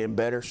know him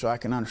better so I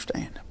can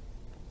understand him.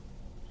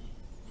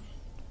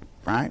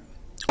 Right?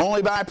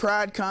 Only by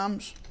pride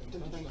comes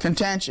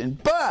contention.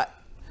 But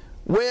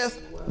with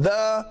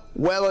the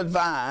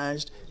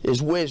well-advised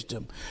is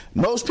wisdom.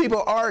 Most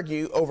people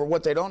argue over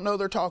what they don't know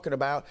they're talking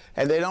about,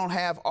 and they don't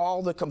have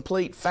all the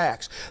complete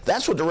facts.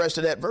 That's what the rest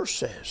of that verse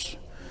says.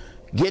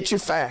 Get your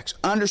facts.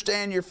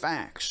 Understand your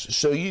facts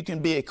so you can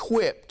be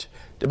equipped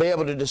to be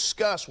able to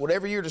discuss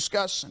whatever you're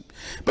discussing.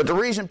 But the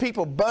reason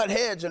people butt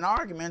heads in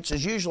arguments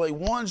is usually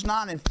one's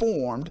not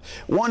informed,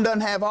 one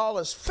doesn't have all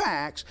his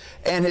facts,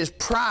 and his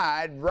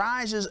pride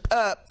rises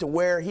up to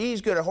where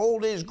he's going to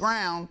hold his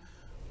ground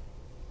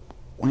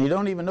when you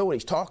don't even know what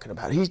he's talking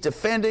about. He's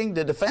defending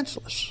the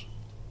defenseless.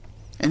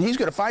 And he's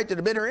going to fight to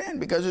the bitter end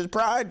because his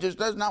pride just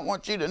does not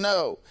want you to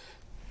know.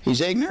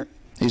 He's ignorant,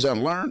 he's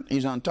unlearned,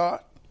 he's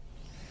untaught.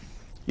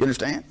 You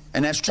understand?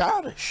 And that's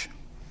childish.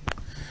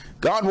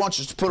 God wants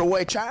us to put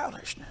away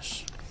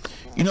childishness.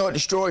 You know what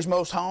destroys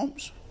most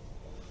homes?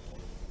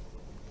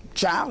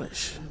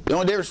 Childish. The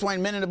only difference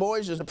between men and the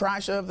boys is the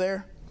price of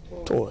their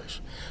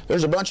toys.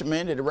 There's a bunch of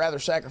men that would rather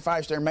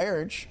sacrifice their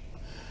marriage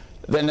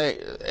than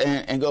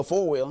and go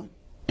four-wheeling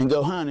and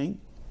go hunting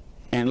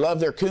and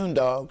love their coon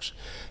dogs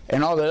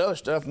and all that other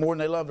stuff more than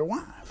they love their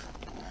wife.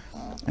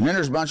 And then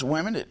there's a bunch of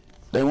women that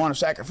they want to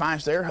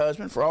sacrifice their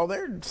husband for all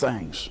their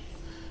things.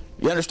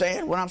 You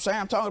understand what I'm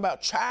saying? I'm talking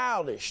about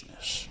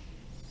childishness.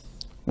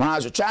 When I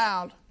was a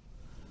child,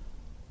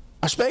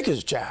 I spake as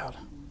a child.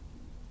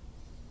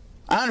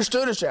 I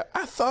understood as a child.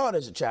 I thought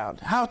as a child.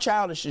 How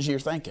childish is your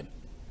thinking?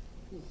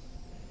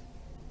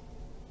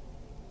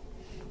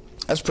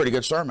 That's a pretty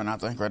good sermon, I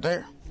think, right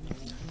there.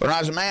 But when I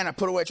was a man, I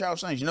put away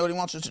childish things. You know what he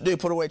wants us to do?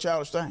 Put away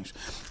childish things.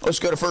 Let's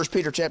go to 1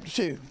 Peter chapter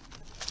 2.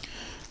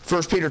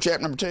 1 Peter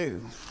chapter number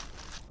 2.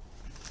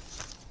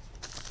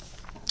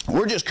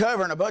 We're just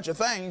covering a bunch of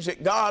things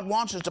that God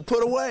wants us to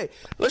put away.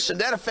 Listen,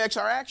 that affects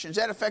our actions.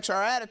 That affects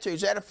our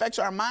attitudes. That affects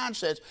our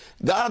mindsets.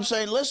 God's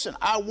saying, listen,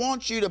 I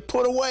want you to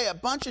put away a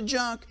bunch of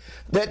junk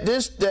that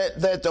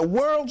the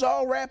world's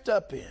all wrapped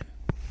up in.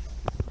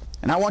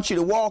 And I want you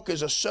to walk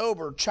as a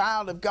sober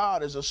child of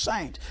God, as a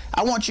saint.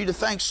 I want you to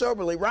think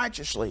soberly,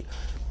 righteously.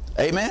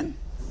 Amen?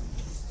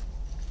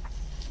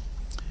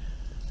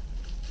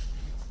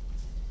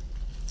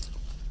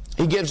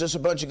 He gives us a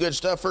bunch of good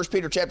stuff. 1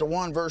 Peter chapter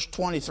 1, verse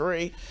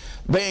 23.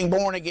 Being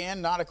born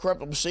again, not a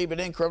corruptible seed,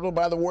 but incorruptible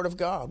by the word of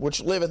God,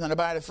 which liveth and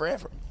abideth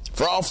forever.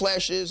 For all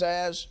flesh is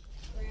as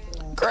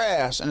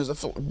grass, and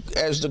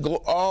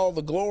all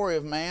the glory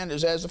of man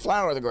is as the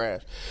flower of the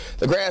grass.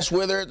 The grass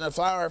withereth, and the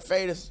flower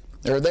fadeth,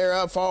 or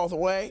thereof falleth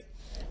away.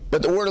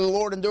 But the word of the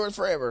Lord endureth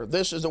forever.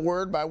 This is the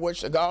word by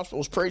which the gospel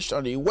is preached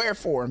unto you.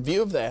 Wherefore, in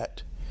view of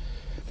that,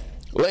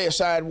 lay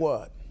aside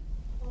what?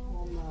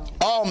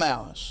 All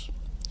malice.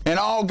 And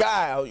all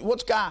guile.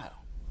 What's guile?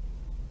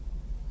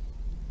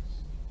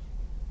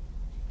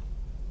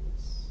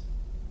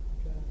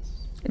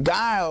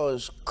 Guile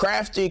is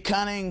crafty,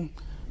 cunning,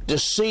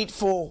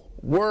 deceitful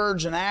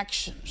words and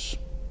actions.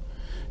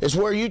 It's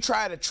where you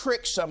try to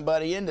trick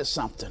somebody into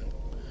something,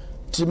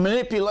 to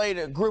manipulate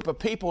a group of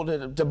people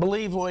to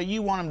believe the way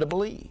you want them to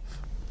believe.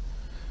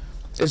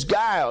 It's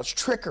guile, it's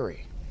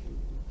trickery.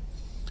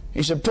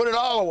 He said, put it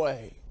all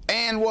away.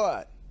 And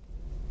what?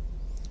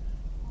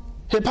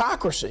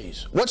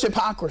 Hypocrisies. What's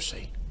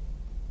hypocrisy?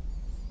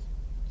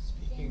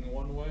 Speaking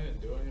one way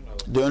and doing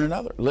doing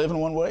another. Living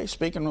one way,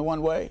 speaking in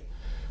one way.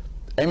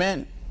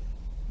 Amen.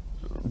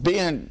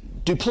 Being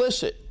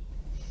duplicit.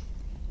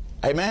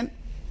 Amen.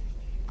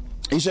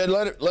 He said,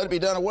 let it be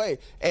done away.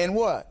 And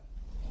what?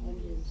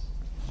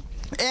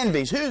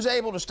 Envies. Who's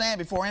able to stand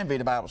before envy,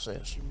 the Bible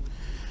says?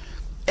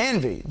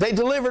 Envy. They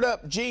delivered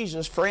up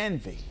Jesus for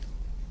envy.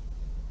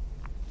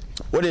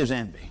 What is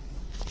envy?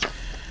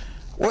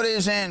 What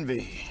is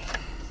envy?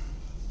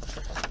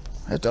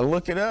 I have to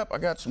look it up. I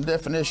got some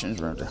definitions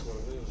right there.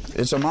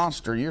 It's a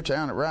monster. You're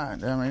telling it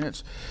right. I mean,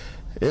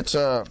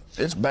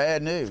 it's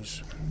bad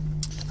news.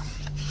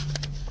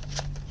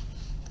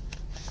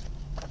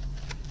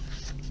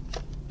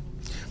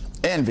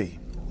 Envy.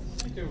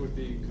 I think it would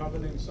be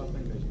coveting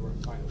something that you are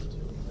entitled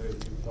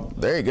to.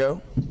 There you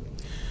go.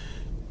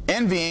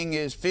 Envying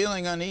is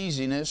feeling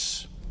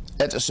uneasiness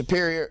at the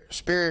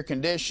superior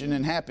condition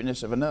and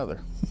happiness of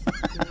another.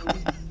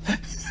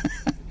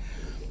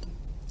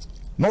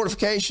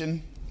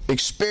 Mortification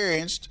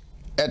experienced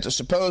at the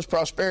supposed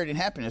prosperity and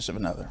happiness of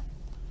another.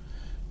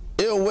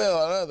 Ill will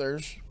at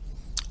others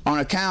on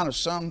account of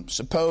some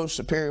supposed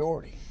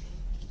superiority.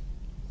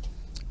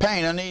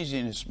 Pain,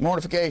 uneasiness,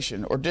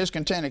 mortification, or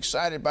discontent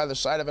excited by the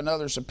sight of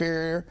another's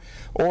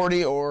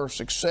superiority or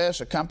success,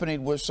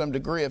 accompanied with some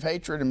degree of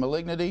hatred and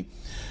malignity,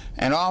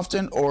 and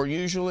often or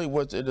usually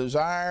with the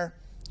desire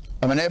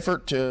of an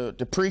effort to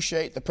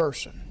depreciate the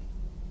person.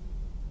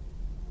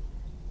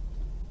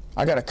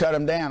 I got to cut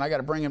them down. I got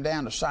to bring them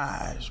down to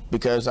size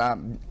because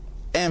I'm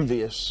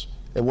envious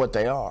at what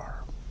they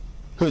are,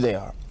 who they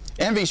are.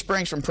 Envy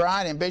springs from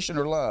pride, ambition,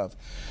 or love.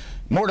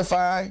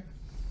 Mortified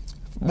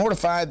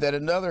that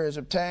another has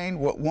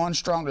obtained what one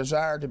strong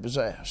desire to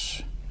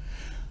possess.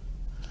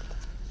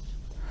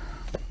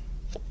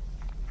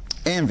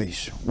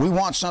 Envies. We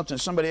want something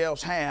somebody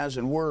else has,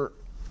 and we're,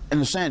 in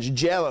a sense,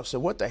 jealous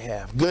of what they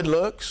have. Good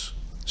looks,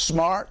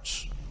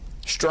 smarts,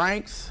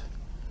 strength,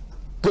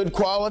 good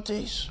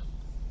qualities.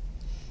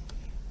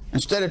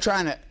 Instead of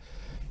trying to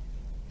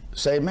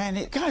say, man,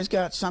 that guy's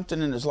got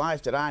something in his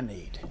life that I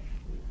need.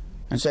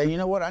 And say, you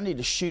know what, I need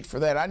to shoot for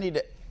that. I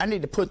need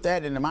to put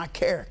that into my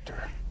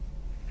character.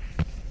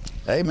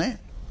 Amen.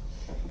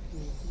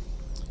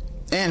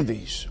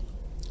 Envies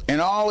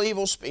and all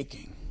evil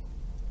speaking.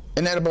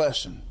 Isn't that a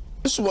blessing?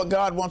 This is what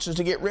God wants us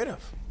to get rid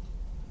of.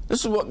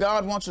 This is what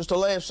God wants us to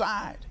lay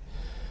aside.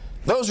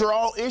 Those are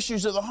all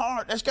issues of the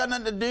heart. That's got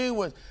nothing to do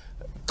with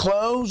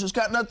clothes. It's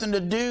got nothing to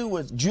do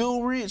with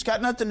jewelry. It's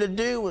got nothing to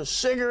do with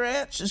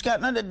cigarettes. It's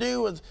got nothing to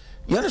do with...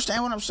 You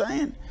understand what I'm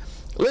saying?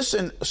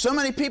 Listen, so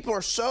many people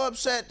are so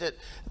upset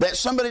that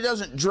somebody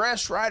doesn't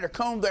dress right or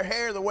comb their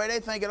hair the way they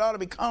think it ought to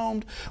be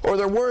combed, or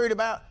they're worried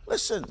about...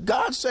 Listen,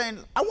 God's saying,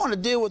 I want to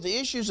deal with the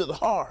issues of the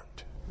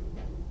heart.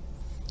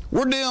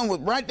 We're dealing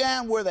with right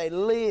down where they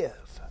live.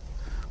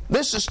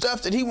 This is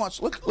stuff that He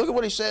wants. Look at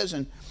what He says.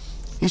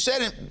 He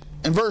said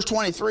in verse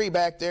 23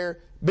 back there,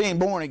 being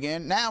born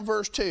again. Now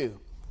verse 2.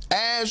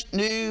 As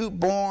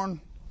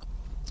newborn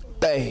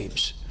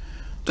babes,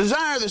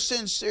 desire the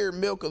sincere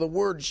milk of the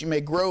word that you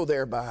may grow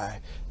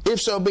thereby.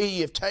 If so be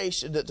ye have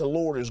tasted that the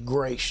Lord is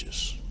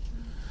gracious.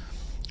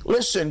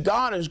 Listen,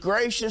 God is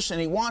gracious, and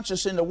He wants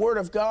us in the Word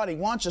of God. He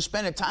wants us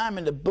spending time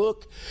in the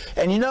book.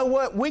 And you know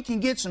what? We can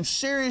get some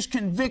serious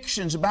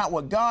convictions about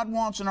what God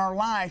wants in our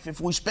life if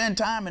we spend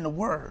time in the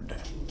Word.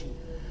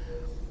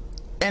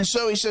 And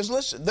so He says,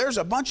 listen, there's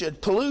a bunch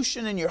of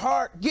pollution in your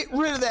heart. Get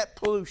rid of that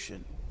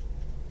pollution.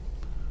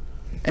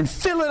 And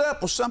fill it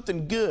up with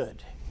something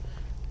good.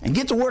 And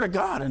get the Word of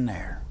God in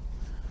there.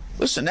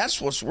 Listen, that's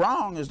what's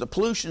wrong, is the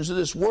pollutions of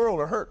this world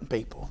are hurting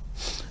people.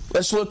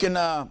 Let's look in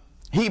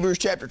Hebrews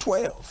chapter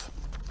 12.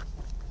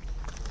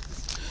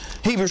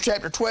 Hebrews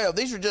chapter 12.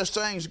 These are just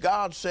things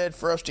God said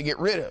for us to get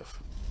rid of.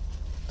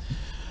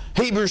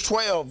 Hebrews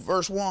 12,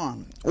 verse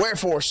 1.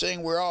 Wherefore,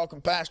 seeing we're all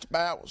compassed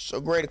about with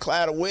so great a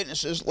cloud of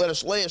witnesses, let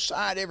us lay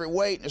aside every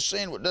weight and the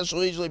sin which does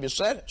so easily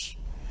beset us.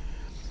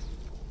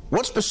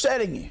 What's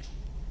besetting you?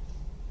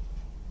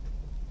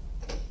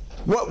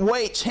 What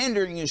weight's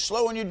hindering you,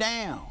 slowing you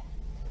down?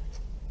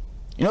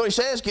 You know what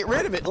He says? Get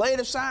rid of it. Lay it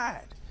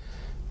aside.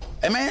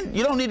 Amen?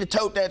 You don't need to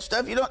tote that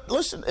stuff. You don't,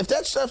 listen, if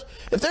there's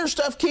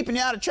stuff keeping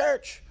you out of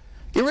church,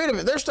 get rid of it.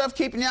 If there's stuff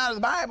keeping you out of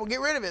the Bible,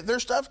 get rid of it. If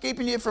there's stuff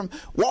keeping you from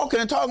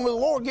walking and talking with the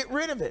Lord, get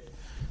rid of it.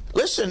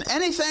 Listen,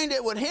 anything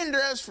that would hinder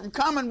us from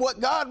coming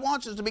what God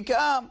wants us to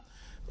become,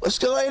 let's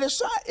go lay it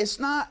aside. It's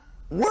not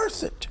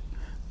worth it.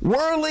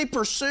 Worldly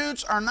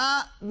pursuits are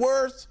not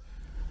worth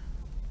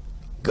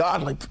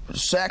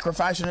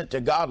sacrificing it to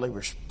godly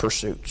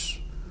pursuits.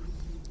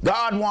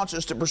 God wants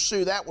us to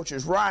pursue that which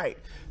is right,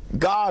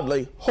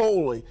 godly,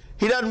 holy.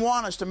 He doesn't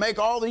want us to make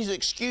all these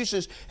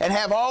excuses and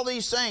have all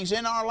these things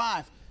in our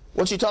life.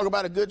 What's He talk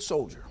about? A good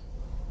soldier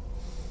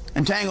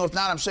entangleth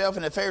not himself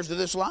in the affairs of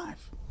this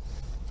life.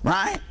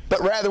 Right?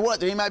 But rather what?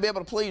 That he might be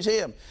able to please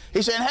Him.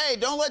 He's saying, hey,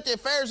 don't let the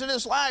affairs of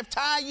this life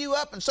tie you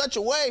up in such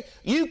a way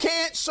you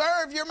can't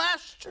serve your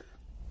master.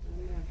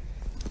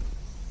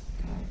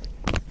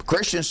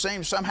 Christians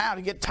seem somehow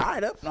to get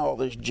tied up in all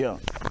this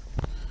junk.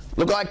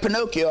 Look like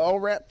Pinocchio all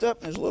wrapped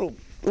up in his little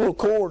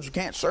cords,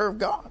 can't serve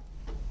God.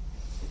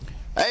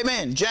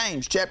 Amen.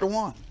 James chapter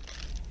 1.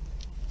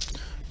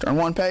 Turn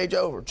one page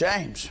over.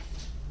 James.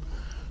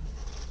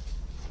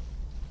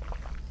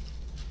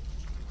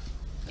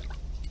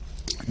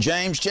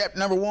 James chapter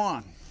number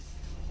 1.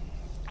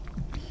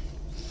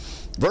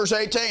 Verse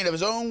 18. Of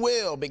his own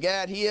will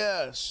begat he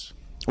us.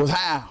 With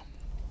how?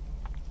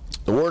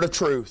 The word of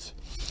truth.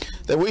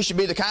 That we should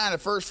be the kind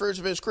of first fruits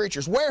of his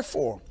creatures.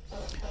 Wherefore,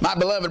 my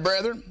beloved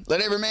brethren,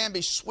 let every man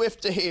be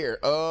swift to hear.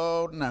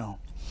 Oh, no.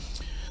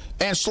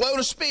 And slow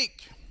to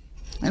speak.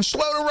 And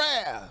slow to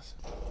wrath.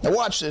 Now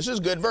watch this. This is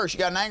a good verse. You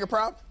got an anger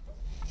problem?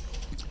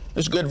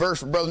 This is a good verse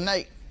for Brother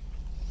Nate.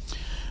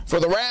 For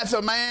the wrath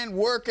of man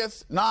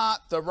worketh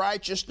not the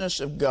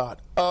righteousness of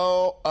God.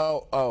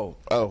 Oh,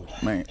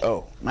 man.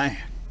 Oh, man.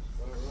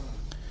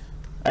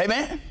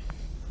 Amen.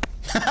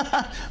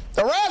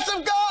 The wrath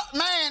of God,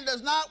 man,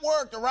 does not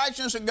work the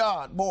righteousness of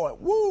God. Boy,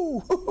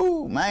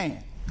 woo,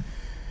 man.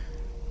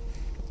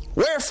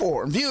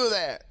 Wherefore, in view of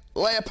that,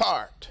 lay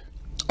apart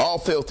all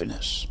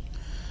filthiness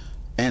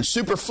and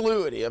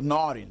superfluity of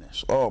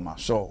naughtiness. Oh, my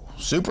soul.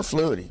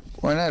 Superfluity.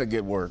 Boy, isn't that a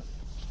good word?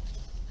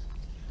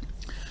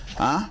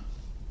 Huh?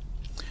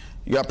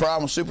 You got a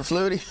problem with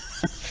superfluity?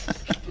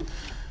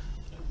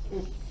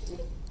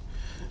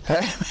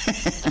 Hey,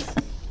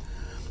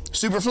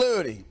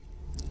 superfluity.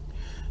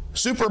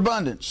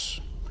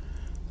 Superabundance.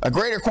 A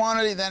greater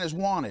quantity than is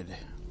wanted.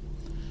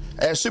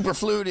 As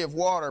superfluity of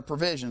water,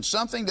 provision.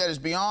 Something that is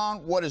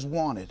beyond what is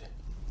wanted.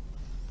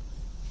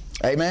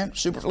 Amen?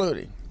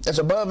 Superfluity. That's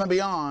above and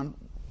beyond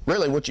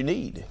really what you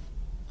need.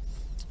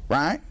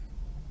 Right?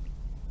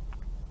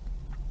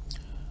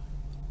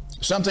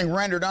 Something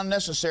rendered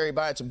unnecessary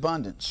by its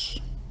abundance.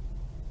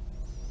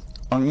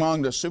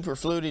 Among the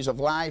superfluities of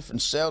life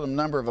and seldom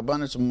number of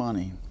abundance of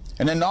money.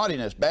 And then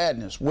naughtiness,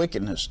 badness,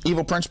 wickedness,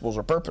 evil principles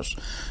or purpose,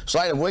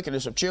 sleight of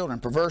wickedness of children,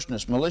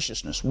 perverseness,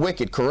 maliciousness,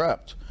 wicked,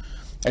 corrupt.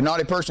 A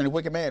naughty person, a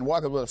wicked man,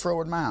 walketh with a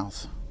froward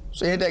mouth.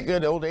 See, ain't that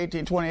good, the old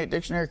 1828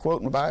 dictionary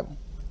quote in the Bible?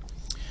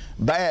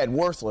 Bad,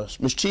 worthless,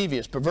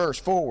 mischievous, perverse,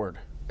 forward,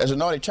 as a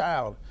naughty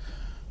child.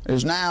 It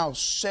is now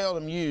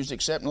seldom used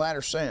except in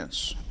latter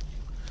sense.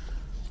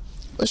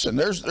 Listen,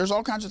 there's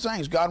all kinds of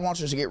things God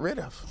wants us to get rid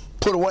of,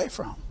 put away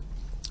from.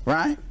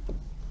 Right?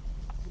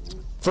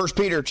 1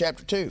 Peter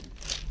chapter 2.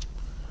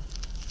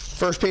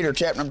 1 Peter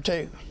chapter number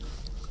 2.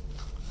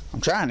 I'm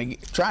trying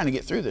to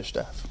get through this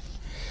stuff.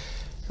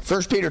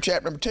 1 Peter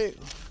chapter number 2.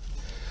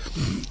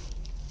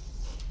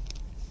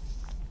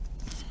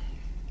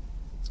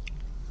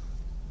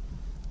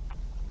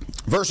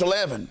 Verse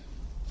 11.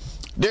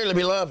 Dearly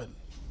beloved,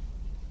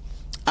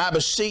 I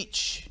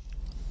beseech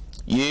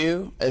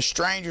you, as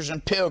strangers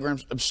and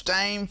pilgrims,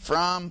 abstain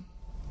from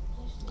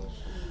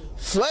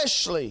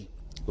fleshly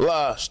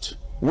lust,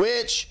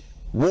 which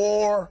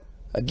war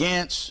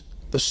against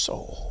the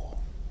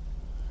soul.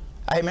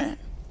 Amen.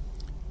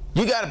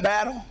 You got a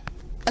battle?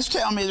 That's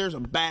telling me there's a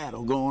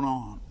battle going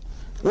on.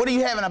 What are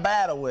you having a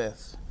battle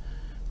with?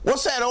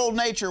 What's that old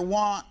nature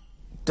want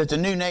that the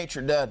new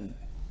nature doesn't?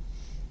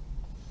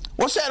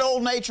 What's that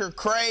old nature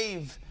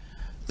crave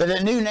that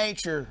the new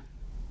nature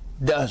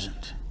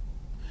doesn't?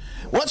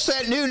 What's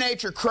that new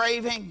nature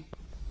craving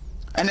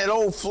and that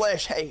old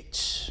flesh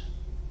hates?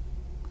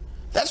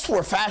 That's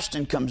where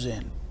fasting comes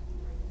in.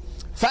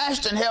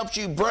 Fasting helps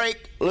you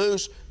break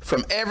loose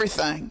from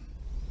everything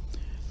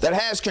that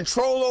has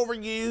control over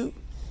you,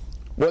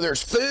 whether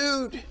it's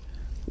food,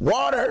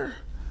 water,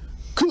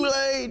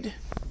 Kool-Aid,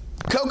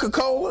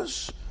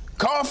 Coca-Colas,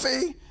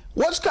 coffee.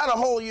 What's got a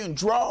hold of you and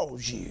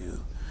draws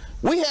you?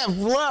 We have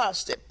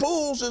lust that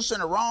pulls us in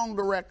the wrong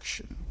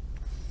direction.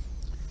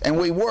 And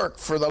we work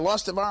for the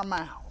lust of our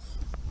mouth.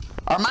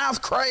 Our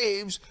mouth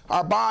craves,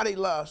 our body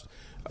lusts.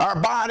 Our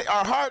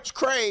hearts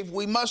crave,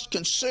 we must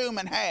consume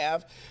and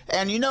have.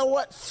 And you know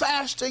what?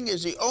 Fasting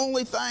is the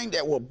only thing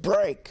that will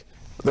break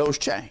those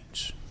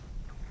chains.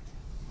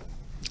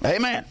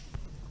 Amen.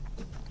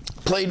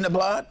 Pleading the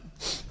blood,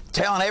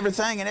 telling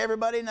everything and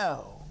everybody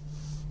no.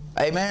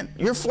 Amen.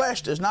 Your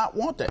flesh does not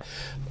want that.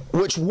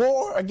 Which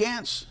war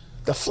against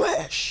the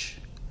flesh,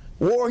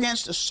 war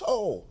against the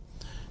soul.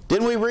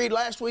 Didn't we read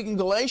last week in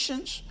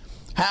Galatians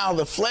how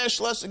the flesh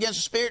lusts against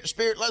the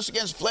spirit lusts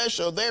against the flesh,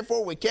 so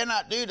therefore we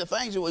cannot do the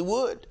things that we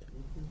would?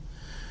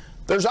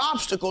 There's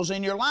obstacles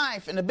in your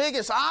life, and the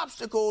biggest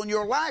obstacle in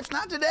your life is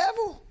not the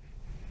devil.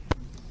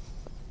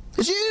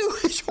 It's you.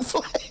 It's your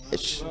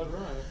flesh.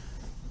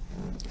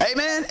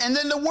 Amen. And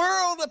then the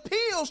world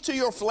appeals to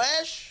your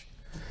flesh,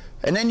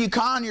 and then you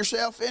con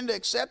yourself into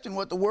accepting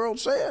what the world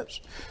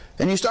says.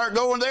 And you start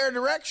going their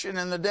direction,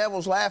 and the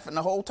devil's laughing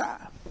the whole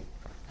time.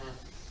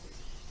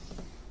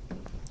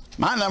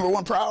 My number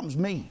one problem is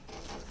me.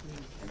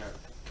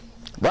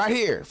 Right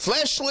here.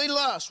 Fleshly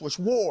lust which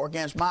war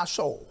against my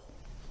soul.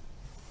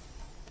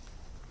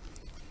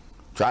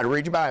 Try to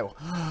read your Bible.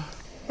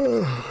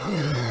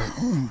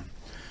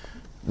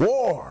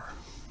 War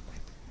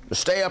to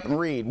stay up and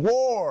read.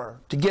 War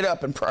to get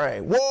up and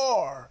pray.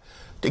 War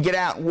to get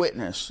out and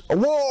witness. A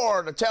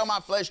war to tell my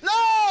flesh,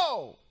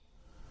 no!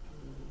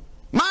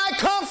 My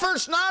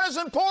comfort's not as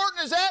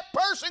important as that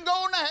person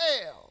going to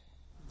hell.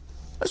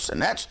 Listen,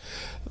 that's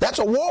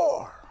a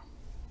war.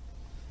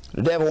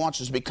 The devil wants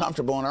us to be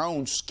comfortable in our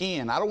own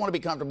skin. I don't want to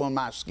be comfortable in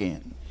my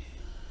skin.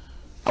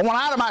 I want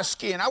out of my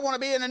skin. I want to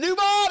be in a new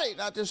body,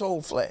 not this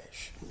old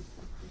flesh.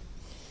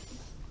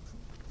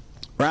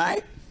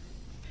 Right?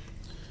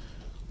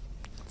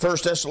 1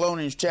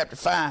 Thessalonians chapter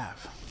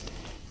 5.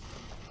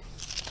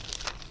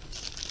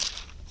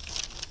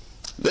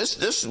 This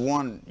is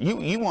one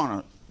you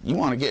want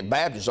to get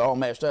Baptists all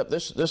messed up.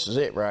 This is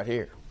it right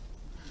here.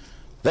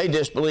 They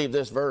disbelieve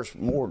this verse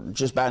more than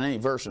just about any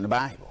verse in the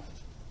Bible.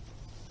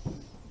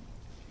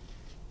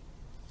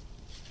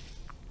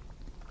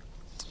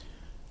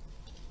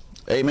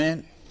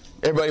 Amen.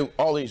 Everybody,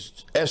 all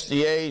these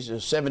SDAs, the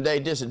 7-day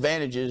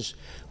disadvantages,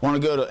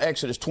 want to go to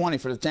Exodus 20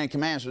 for the 10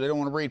 Commandments, but they don't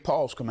want to read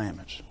Paul's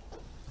commandments.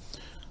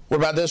 What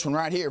about this one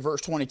right here,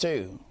 verse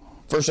 22?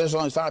 1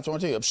 Thessalonians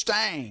 5:22.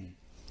 Abstain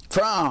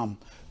from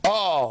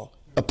all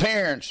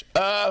appearance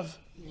of,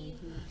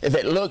 if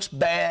it looks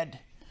bad,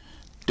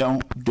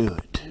 don't do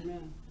it.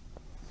 Amen.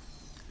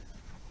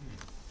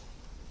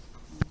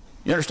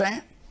 You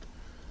understand?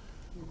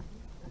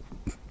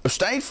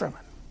 Abstain from it.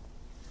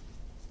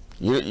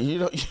 You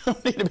don't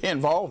need to be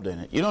involved in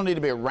it. You don't need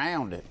to be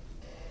around it.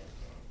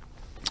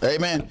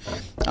 Amen.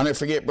 I'll never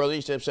forget, Brother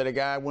Eastep said a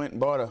guy went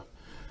and bought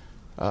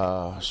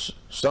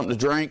something to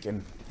drink,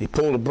 and he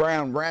pulled a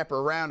brown wrapper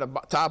around the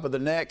top of the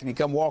neck, and he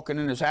come walking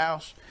in his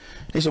house.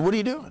 He said, "What are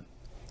you doing?"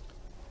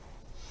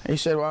 He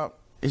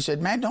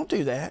said, "Man, don't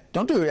do that.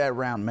 Don't do that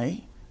around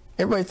me.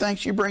 Everybody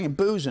thinks you're bringing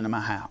booze into my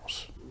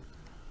house."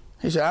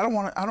 He said, I don't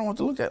want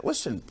to look at it.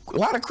 Listen, a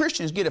lot of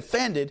Christians get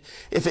offended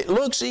if it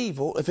looks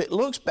evil, if it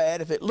looks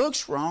bad, if it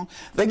looks wrong.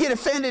 They get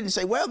offended and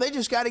say, well, they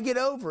just got to get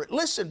over it.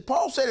 Listen,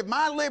 Paul said, if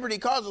my liberty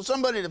causes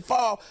somebody to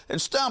fall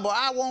and stumble,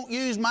 I won't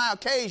use my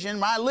occasion,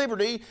 my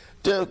liberty,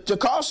 to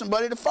cause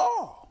somebody to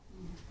fall.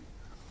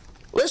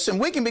 Listen,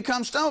 we can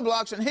become stumbling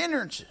blocks and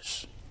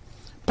hindrances.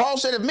 Paul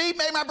said, if meat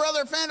made my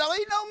brother offend, I'll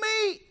eat no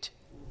meat.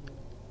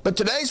 But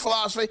today's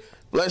philosophy,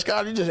 bless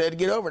God, you just had to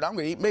get over it. I'm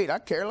going to eat meat. I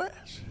care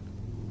less.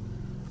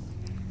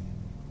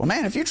 Well,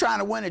 man, if you're trying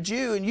to win a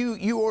Jew and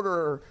you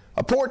order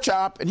a pork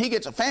chop and he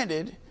gets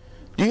offended,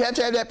 do you have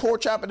to have that pork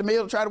chop at the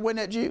meal to try to win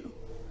that Jew?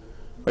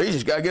 Well, you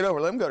just got to get over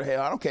it. Let him go to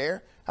hell. I don't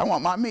care. I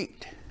want my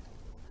meat.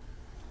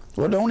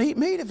 Well, don't eat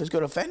meat if it's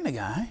going to offend the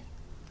guy.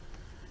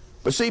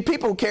 But see,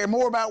 people care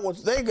more about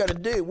what they're going to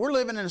do. We're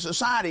living in a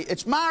society.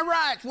 It's my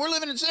rights. We're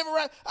living in civil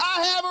rights.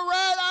 I have a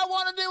right. I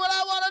want to do what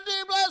I want to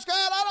do. Bless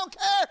God. I don't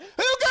care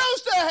who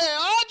goes to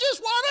hell. I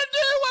just want to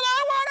do what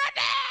I want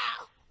to do.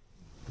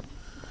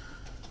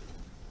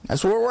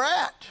 That's where we're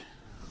at.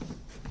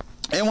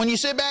 And when you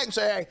sit back and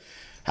say, hey,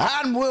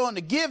 I'm willing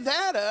to give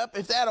that up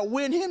if that'll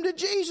win him to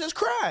Jesus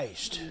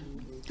Christ.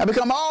 I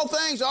become all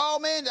things, all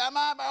men. I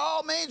might by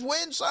all means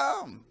win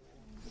some.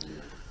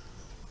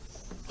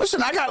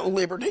 Listen, I got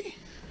liberty.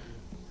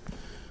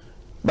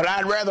 But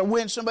I'd rather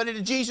win somebody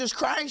to Jesus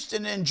Christ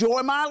and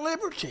enjoy my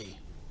liberty.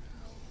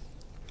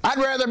 I'd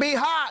rather be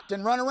hot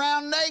than run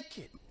around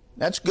naked.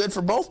 That's good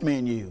for both me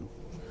and you.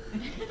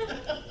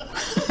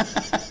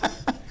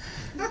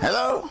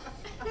 Hello?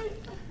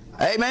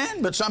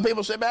 Amen? But some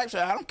people sit back and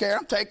say, I don't care,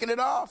 I'm taking it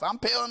off. I'm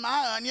peeling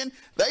my onion.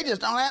 They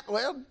just don't have to.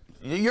 Well,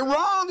 you're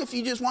wrong if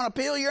you just want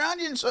to peel your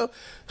onion so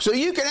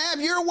you can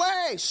have your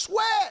way.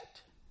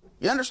 Sweat.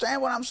 You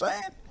understand what I'm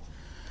saying?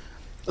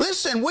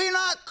 Listen, we're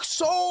not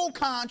soul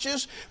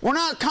conscious. We're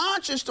not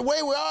conscious the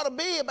way we ought to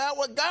be about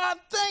what God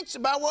thinks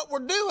about what we're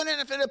doing. And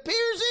if it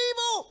appears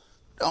evil,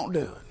 don't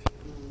do it.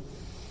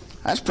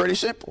 That's pretty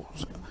simple.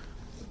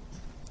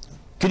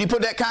 Can you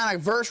put that kind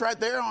of verse right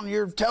there on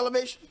your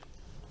television?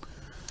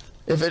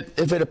 If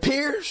it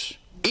appears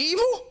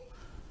evil,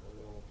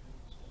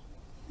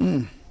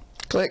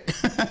 click.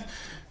 I'm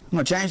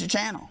going to change the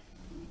channel.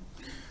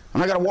 I'm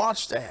not going to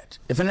watch that.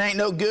 If it ain't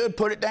no good,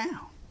 put it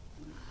down.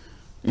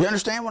 You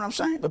understand what I'm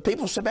saying? But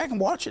people sit back and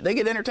watch it. They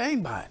get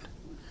entertained by it.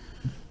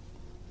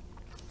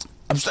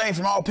 Abstain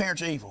from all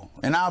appearance of evil.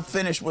 And I'll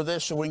finish with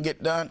this so we can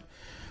get done.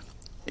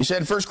 He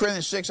said in 1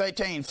 Corinthians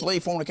 6:18, flee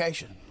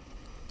fornication.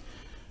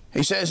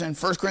 He says in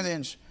 1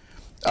 Corinthians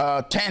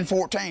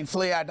 10:14,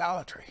 flee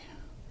idolatry.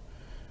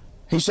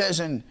 He says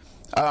in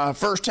 1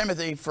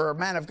 Timothy for a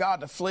man of God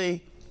to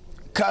flee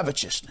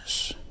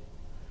covetousness.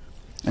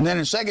 And then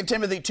in 2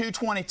 Timothy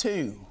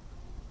 2:22,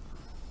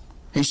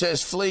 he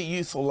says flee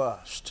youthful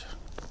lust.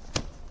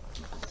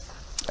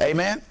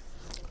 Amen?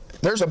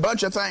 There's a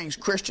bunch of things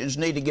Christians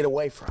need to get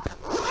away from.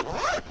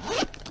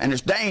 And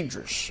it's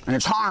dangerous and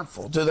it's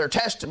harmful to their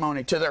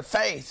testimony, to their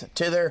faith,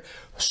 to their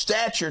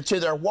stature, to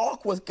their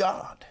walk with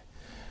God.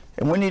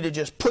 And we need to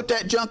just put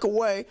that junk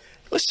away.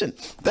 Listen,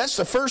 that's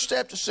the first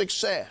step to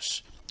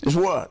success. Is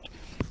what?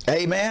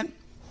 Amen?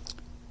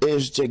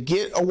 Is to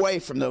get away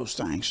from those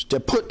things. To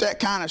put that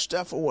kind of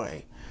stuff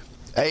away.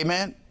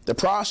 Amen? The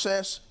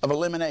process of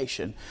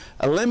elimination.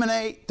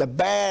 Eliminate the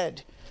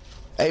bad.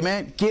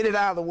 Amen? Get it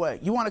out of the way.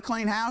 You want a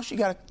clean house? You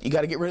got to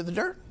get rid of the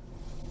dirt.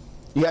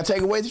 You got to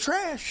take away the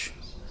trash.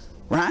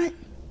 Right?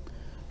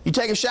 You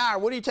take a shower.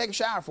 What do you take a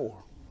shower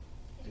for?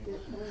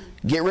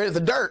 Get rid of the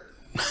dirt.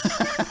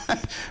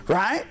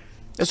 Right?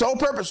 It's the whole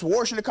purpose of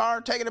washing the car,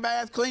 taking a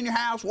bath, cleaning your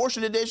house,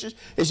 washing the dishes,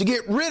 is to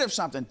get rid of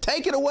something.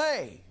 Take it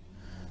away.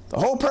 The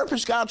whole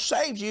purpose God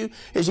saves you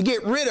is to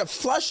get rid of,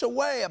 flush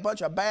away a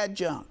bunch of bad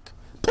junk.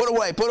 Put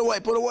away, put away,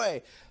 put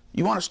away.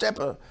 You want a step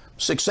of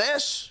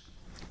success?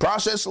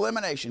 Process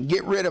elimination.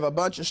 Get rid of a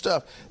bunch of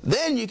stuff.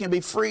 Then you can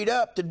be freed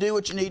up to do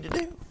what you need to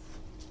do.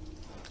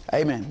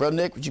 Amen. Brother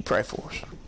Nick, would you pray for us?